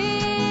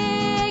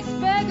 6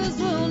 beggars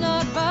will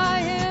not buy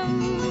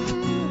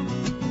him,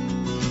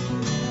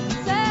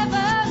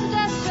 7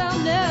 deaths shall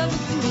never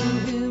kill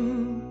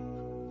him.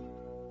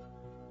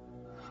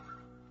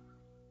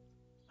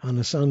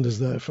 Hannah Sanders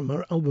there from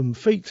her album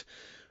Fate,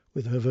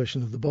 with her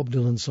version of the Bob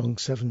Dylan song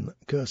 7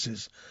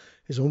 Curses,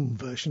 his own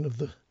version of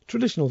the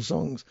traditional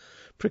songs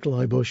Prickle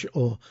Eye Bush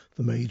or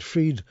The Maid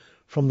Freed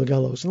from the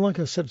Gallows. And like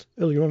I said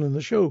earlier on in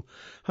the show,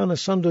 Hannah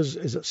Sanders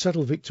is at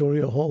Settle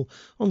Victoria Hall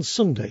on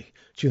Sunday,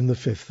 June the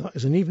 5th. That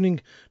is an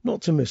evening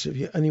not to miss if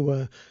you're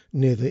anywhere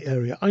near the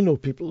area. I know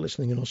people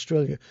listening in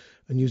Australia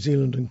and New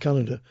Zealand and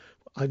Canada.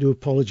 I do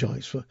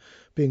apologise for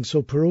being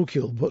so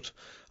parochial, but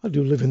I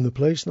do live in the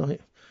place and I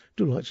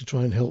do like to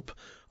try and help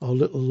our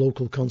little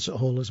local concert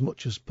hall as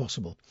much as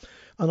possible.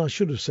 And I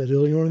should have said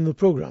earlier on in the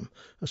programme,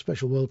 a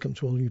special welcome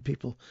to all you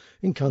people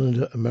in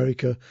Canada,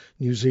 America,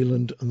 New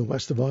Zealand and the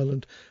west of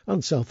Ireland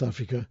and South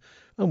Africa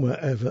and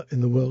wherever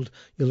in the world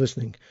you're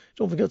listening.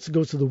 Don't forget to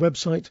go to the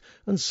website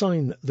and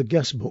sign the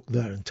guest book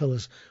there and tell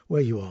us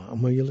where you are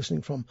and where you're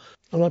listening from.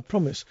 And I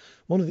promise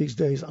one of these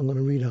days I'm going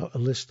to read out a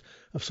list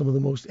of some of the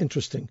most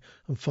interesting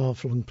and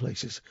far-flung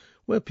places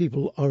where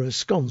people are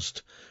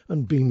ensconced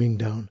and beaming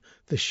down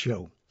this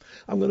show.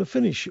 I'm going to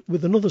finish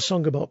with another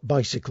song about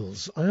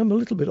bicycles. I am a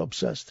little bit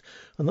obsessed,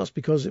 and that's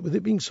because with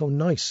it being so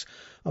nice,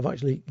 I've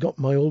actually got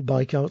my old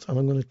bike out and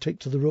I'm going to take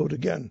to the road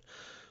again.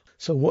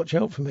 So watch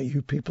out for me,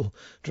 you people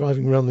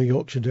driving around the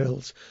Yorkshire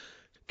Dales.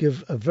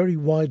 Give a very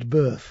wide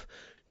berth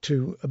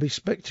to a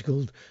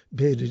bespectacled,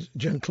 bearded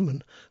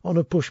gentleman on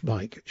a push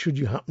bike, should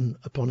you happen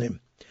upon him.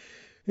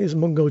 Here's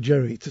Mungo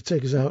Jerry to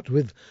take us out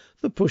with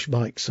the Push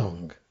Bike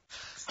Song.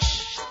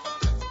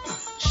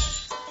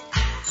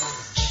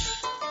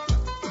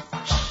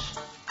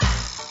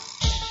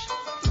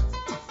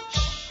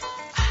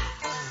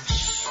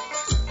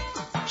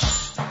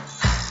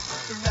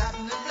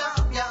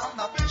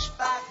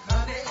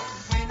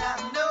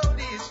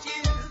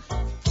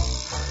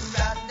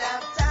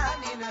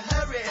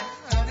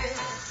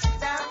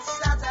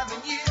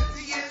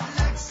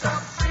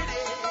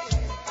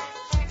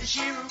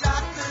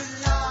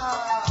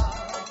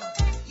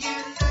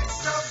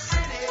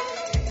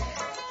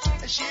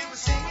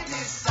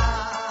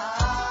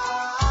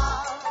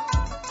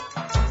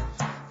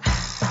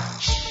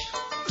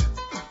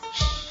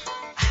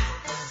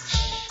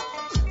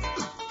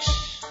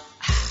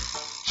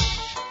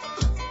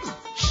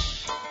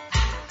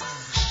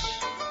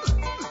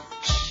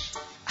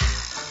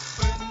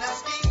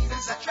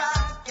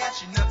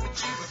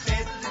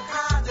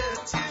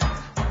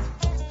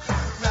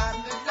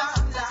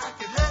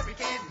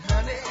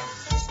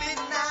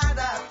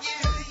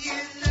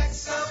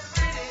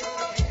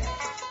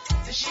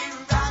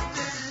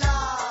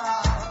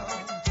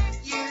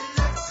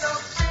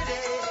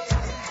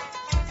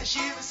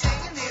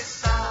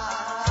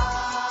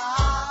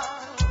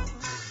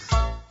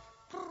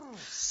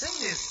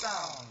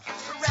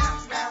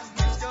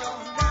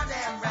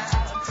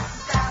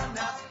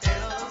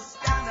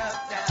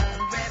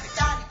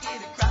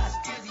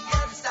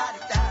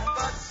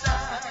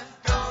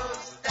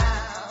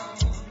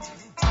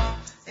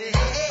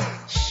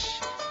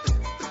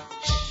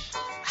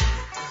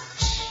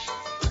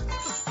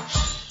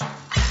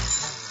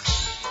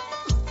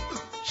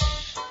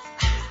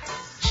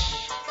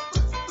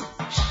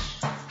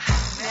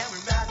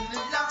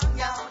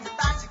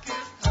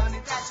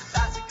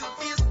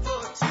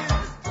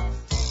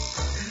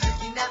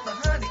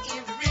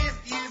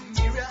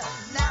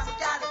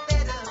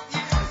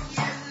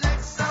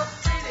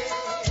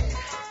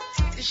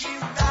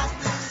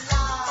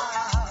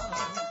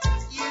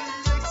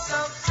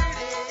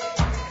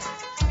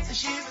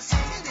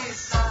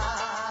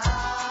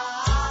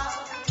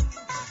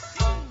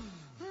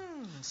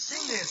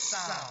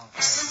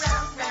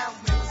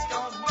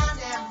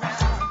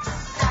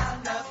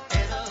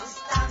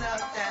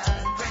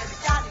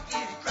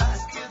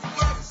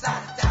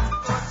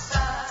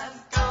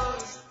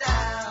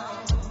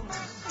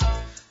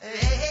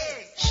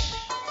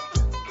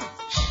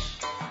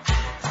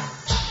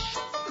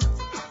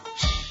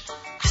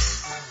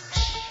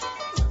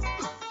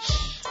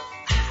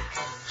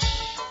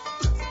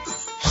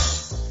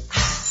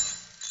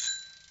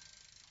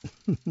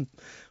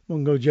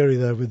 Mungo Jerry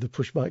there with the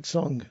Pushback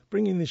Song,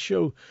 bringing this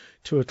show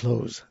to a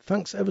close.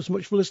 Thanks ever so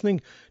much for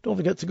listening. Don't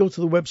forget to go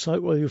to the website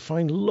where you'll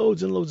find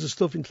loads and loads of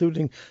stuff,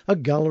 including a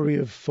gallery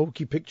of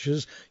folky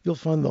pictures. You'll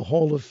find the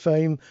Hall of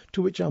Fame,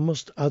 to which I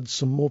must add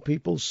some more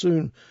people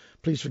soon.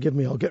 Please forgive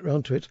me, I'll get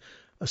round to it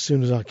as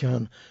soon as I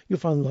can. You'll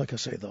find, like I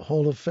say, the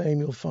Hall of Fame.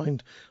 You'll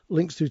find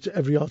links to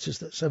every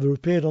artist that's ever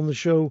appeared on the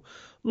show.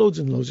 Loads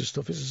and loads of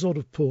stuff. It's a sort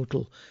of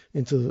portal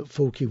into the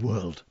folky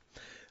world.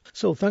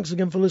 So thanks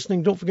again for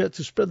listening. Don't forget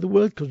to spread the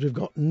word because we've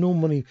got no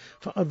money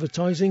for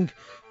advertising.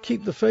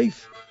 Keep the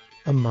faith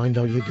and mind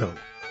how you go.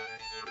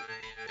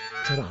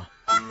 Ta-da.